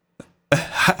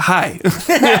 "Hi,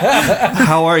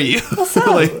 how are you?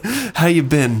 Like, how you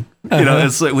been?"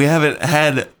 It's like we haven't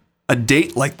had a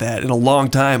date like that in a long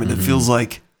time, and it feels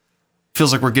like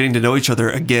we're getting to know each other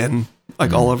again,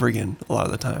 like all over again, a lot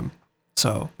of the time.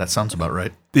 So that sounds about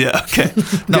right. Yeah. Okay.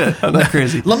 No, I'm not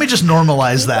crazy. Let me just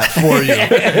normalize that for you.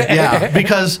 Yeah.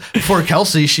 Because for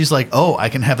Kelsey, she's like, oh, I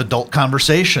can have adult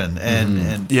conversation.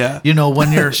 And you know,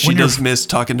 when you're, she does miss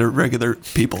talking to regular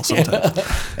people sometimes.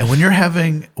 And when you're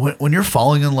when you're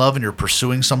falling in love and you're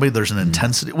pursuing somebody, there's an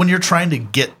intensity. When you're trying to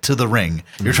get to the ring,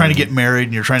 you're trying to get married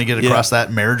and you're trying to get across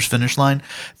that marriage finish line,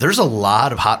 there's a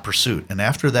lot of hot pursuit. And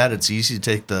after that, it's easy to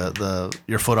take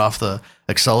your foot off the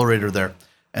accelerator there.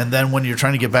 And then when you're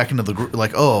trying to get back into the group,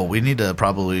 like, oh, we need to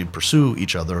probably pursue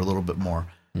each other a little bit more.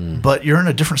 But you're in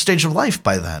a different stage of life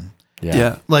by then.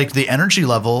 Yeah. Like the energy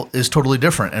level is totally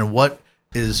different. And what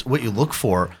you look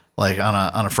for, like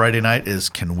on a Friday night, is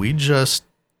can we just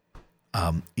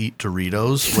eat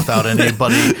Doritos without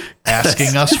anybody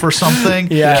asking us for something?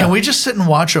 Yeah. Can we just sit and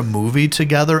watch a movie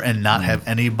together and not have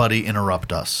anybody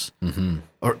interrupt us?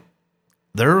 Or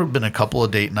there have been a couple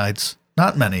of date nights.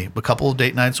 Not many, but a couple of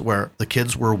date nights where the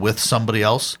kids were with somebody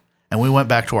else and we went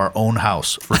back to our own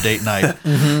house for date night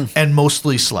and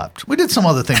mostly slept. We did some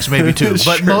other things maybe too,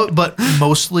 but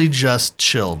mostly just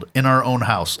chilled in our own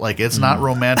house. Like it's not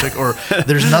romantic or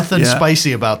there's nothing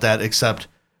spicy about that except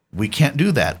we can't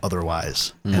do that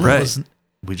otherwise. And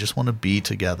we just want to be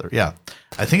together. Yeah.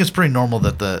 I think it's pretty normal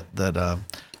that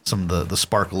some of the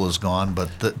sparkle is gone, but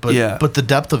the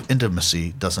depth of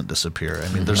intimacy doesn't disappear.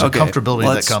 I mean, there's a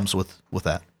comfortability that comes with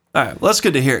that. All right, well, that's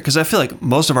good to hear because I feel like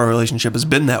most of our relationship has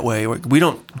been that way. We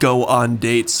don't go on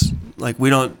dates, like we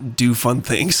don't do fun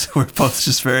things. We're both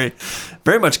just very,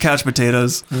 very much couch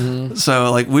potatoes.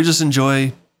 So like we just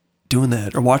enjoy doing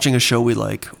that or watching a show we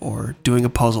like or doing a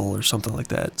puzzle or something like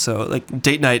that. So like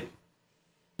date night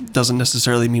doesn't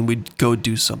necessarily mean we'd go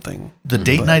do something. The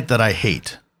date night that I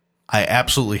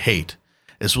absolutely hate,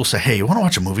 is we'll say, hey, you want to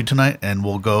watch a movie tonight? And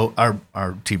we'll go, our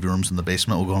TV room's in the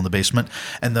basement, we'll go in the basement,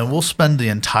 and then we'll spend the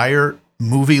entire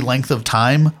movie length of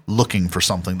time looking for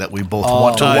something that we both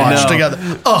want to watch together.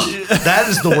 Oh, that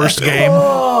is the worst game.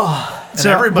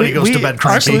 So everybody goes to bed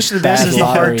cranky. Our solution to this is the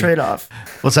hard trade-off.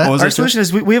 What's that? Our solution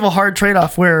is we have a hard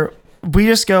trade-off where we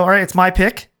just go, all right, it's my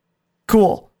pick.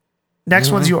 Cool. Next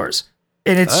one's yours.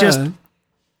 And it's just...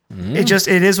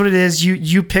 It is what it is.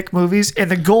 You pick movies,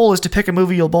 and the goal is to pick a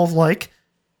movie you'll both like.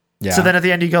 Yeah. So then at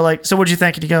the end you go like, so what'd you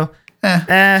think? And you go,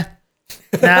 nah.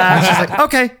 She's like,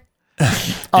 okay.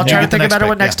 I'll try to think about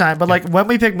it next time. But like when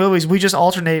we pick movies, we just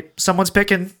alternate. Someone's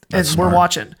picking and we're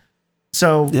watching.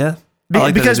 So yeah,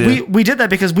 because we did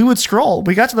that because we would scroll.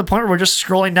 We got to the point where we're just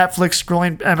scrolling Netflix,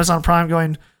 scrolling Amazon Prime,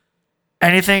 going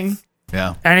anything.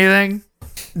 Yeah. Anything.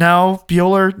 No.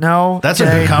 Bueller. No. That's a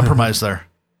good compromise there.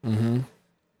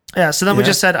 Yeah, so then we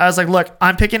just said, I was like, look,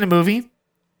 I'm picking a movie.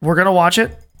 We're going to watch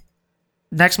it.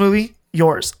 Next movie,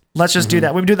 yours. Let's just do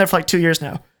that. We've been doing that for like 2 years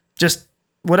now. Just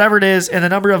whatever it is. And the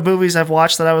number of movies I've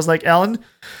watched that I was like, Ellen,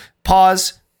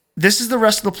 pause. This is the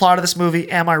rest of the plot of this movie.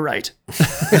 Am I right?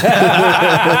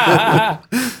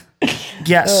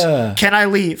 Yes. Can I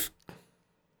leave?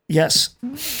 Yes.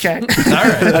 Okay. All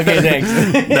right. Okay,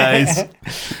 thanks. Nice.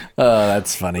 Oh,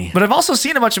 that's funny. But I've also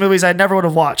seen a bunch of movies I never would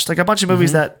have watched. Like a bunch of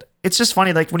movies that it's just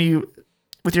funny. Like when you,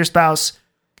 with your spouse,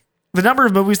 the number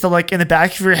of movies that like in the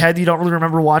back of your head you don't really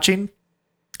remember watching,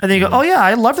 and then you go, "Oh yeah,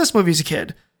 I love this movie as a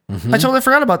kid. I totally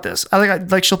forgot about this."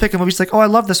 Like she'll pick a movie. She's like, "Oh, I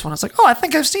love this one." It's like, "Oh, I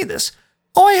think I've seen this.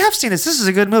 Oh, I have seen this. This is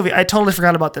a good movie. I totally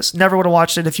forgot about this. Never would have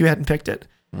watched it if you hadn't picked it."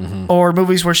 Or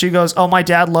movies where she goes, "Oh, my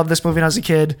dad loved this movie when I was a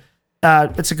kid.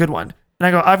 It's a good one." And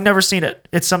I go, "I've never seen it.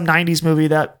 It's some 90s movie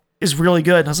that is really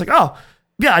good." And I was like, "Oh,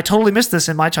 yeah, I totally missed this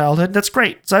in my childhood. That's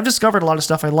great." So I've discovered a lot of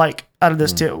stuff I like out of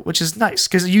this too, which is nice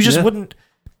because you just wouldn't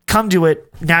come to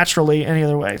it naturally any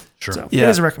other way. Sure. So it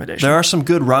is a recommendation. There are some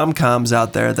good rom-coms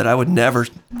out there that I would never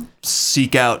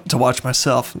seek out to watch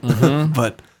myself,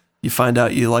 but you find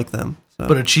out you like them. So.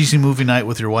 But a cheesy movie night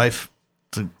with your wife,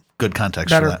 it's a good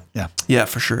context for that. Yeah. Yeah,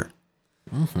 for sure.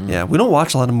 Yeah, we don't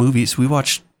watch a lot of movies. We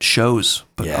watch shows,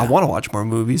 but I want to watch more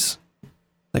movies.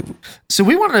 So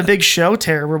we went on a big show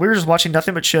tear where we were just watching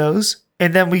nothing but shows,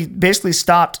 and then we basically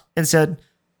stopped and said,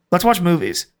 "Let's watch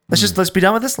movies. Let's be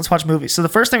done with this. Let's watch movies." So the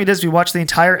first thing we did is we watched the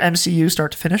entire MCU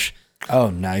start to finish. Oh,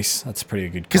 nice. That's pretty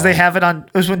good. Because they have it on.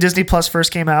 It was when Disney Plus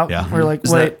first came out. Yeah. We were like,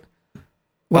 wait.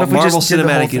 What if we Marvel just did the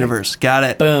whole Cinematic thing? Universe. Got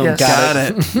it. Boom. Yes. Got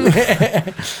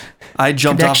it. I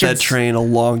jumped off that Connections. train a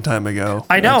long time ago.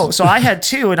 I know. So I had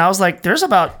 2, and I was like, there's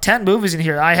about 10 movies in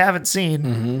here I haven't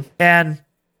seen. And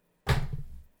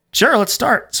sure, let's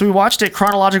start. So we watched it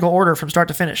chronological order from start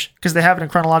to finish because they have it in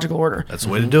chronological order. That's the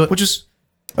way to do it. Which is,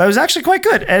 it was actually quite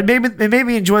good. And it made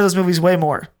me enjoy those movies way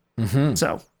more.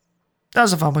 So that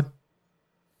was a fun one.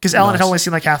 Because Ellen had only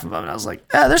seen like half of them. And I was like,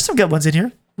 yeah, there's some good ones in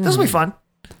here. This will be fun.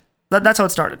 That's how it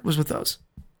started, was with those.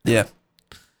 Yeah.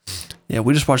 Yeah,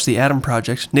 we just watched The Adam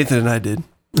Project. Nathan and I did.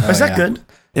 Is that good?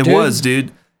 It was,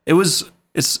 dude.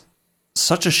 It's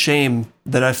such a shame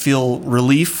that I feel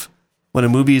relief when a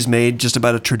movie is made just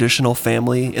about a traditional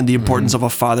family and the importance of a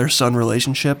father-son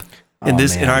relationship in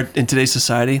today's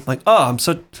society. Like, I'm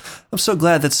so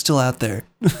glad that's still out there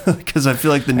because I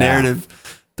feel like the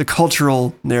narrative, the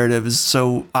cultural narrative, is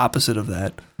so opposite of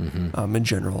that in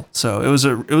general. So it was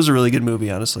a really good movie,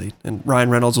 honestly. And Ryan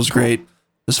Reynolds was great. It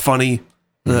was funny.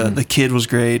 The kid was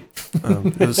great.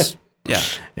 It was.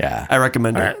 Yeah. I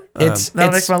recommend it.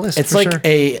 That makes my list. It's like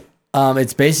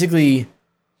it's basically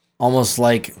almost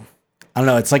like, I don't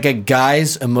know, it's like a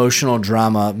guy's emotional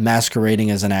drama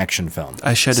masquerading as an action film.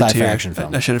 I shed a tear. Action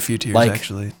film. I shed a few tears,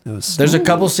 actually. There's a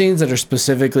couple scenes that are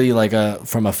specifically like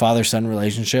from a father-son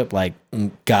relationship, like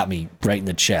got me right in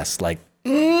the chest. Like,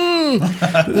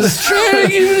 let's try to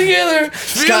get it together.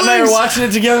 Scott and I are watching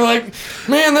it together like,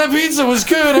 man, that pizza was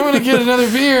good. I'm going to get another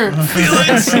beer.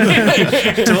 Feelings.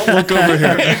 Don't look over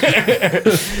here.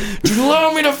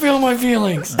 Allow me to feel my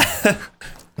feelings.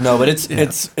 No, but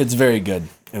it's very good.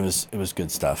 It was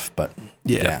good stuff, but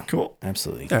yeah, cool.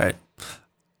 Absolutely. All right.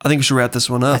 I think we should wrap this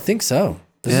one up. I think so.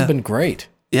 This has been great.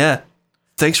 Yeah.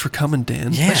 Thanks for coming,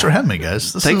 Dan. Yeah. Thanks for having me,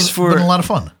 guys. This has been a lot of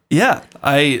fun. Yeah.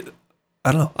 I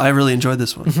don't know. I really enjoyed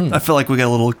this one. I feel like we got a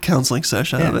little counseling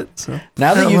session out of it. So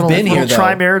now that you've been here,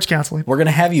 try marriage counseling. We're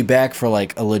gonna have you back for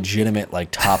like a legitimate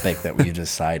like topic that we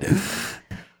decided.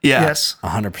 Yeah. Yes.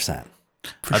 100%.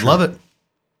 I'd love it.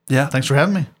 Yeah. Thanks for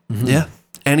having me. Yeah.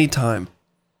 Anytime.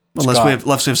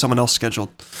 Unless we have someone else scheduled.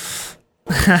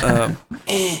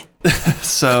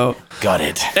 So got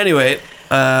it. Anyway,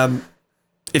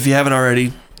 if you haven't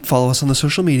already, follow us on the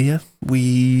social media.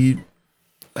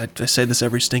 I say this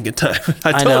every stinking time.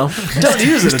 I know. Don't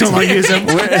use it. Don't use them.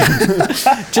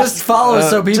 Just follow us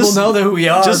so people know who we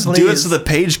are. Just do it so the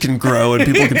page can grow and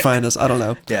people can find us. I don't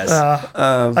know. Yes.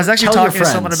 I was actually talking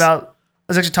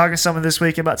to someone this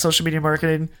week about social media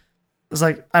marketing. I was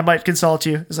like, I might consult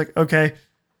you. It's like, okay.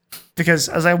 Because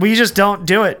I was like, we just don't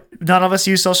do it. None of us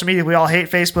use social media. We all hate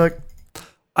Facebook.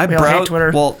 I browse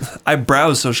Twitter. Well, I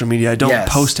browse social media. I don't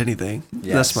post anything.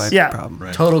 Yes. That's my problem.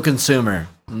 Right. Total consumer,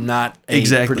 not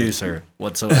a producer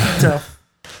whatsoever. So,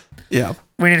 yeah.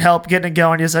 We need help getting it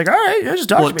going. He's like, all right, just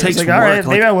talk to me. It takes like, work. All right,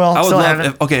 maybe I will. I would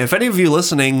love if any of you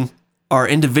listening are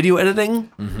into video editing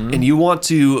and you want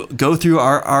to go through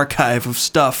our archive of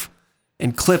stuff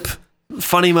and clip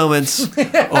funny moments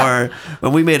or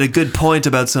when we made a good point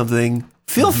about something,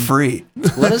 feel free.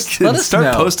 Let us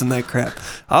start posting that crap.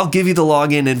 I'll give you the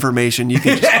login information. You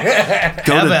can just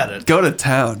go to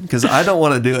town because I don't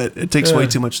want to do it. It takes way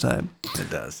too much time. It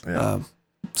does. Yeah.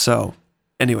 So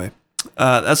anyway,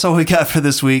 that's all we got for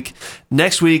this week.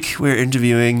 Next week, we're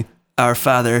interviewing our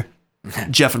father,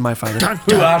 Jeff and my father.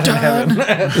 Who art in heaven.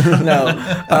 No.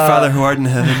 Our father who art in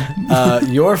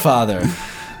heaven. Your father.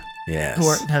 Yes. Who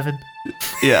art in heaven.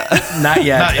 Yeah. Not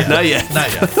yet. Not yet.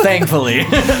 Thankfully.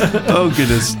 Oh,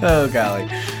 goodness. Oh, golly. All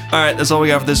right, that's all we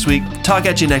got for this week. Talk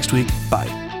at you next week. Bye.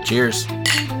 Cheers.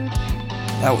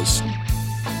 That was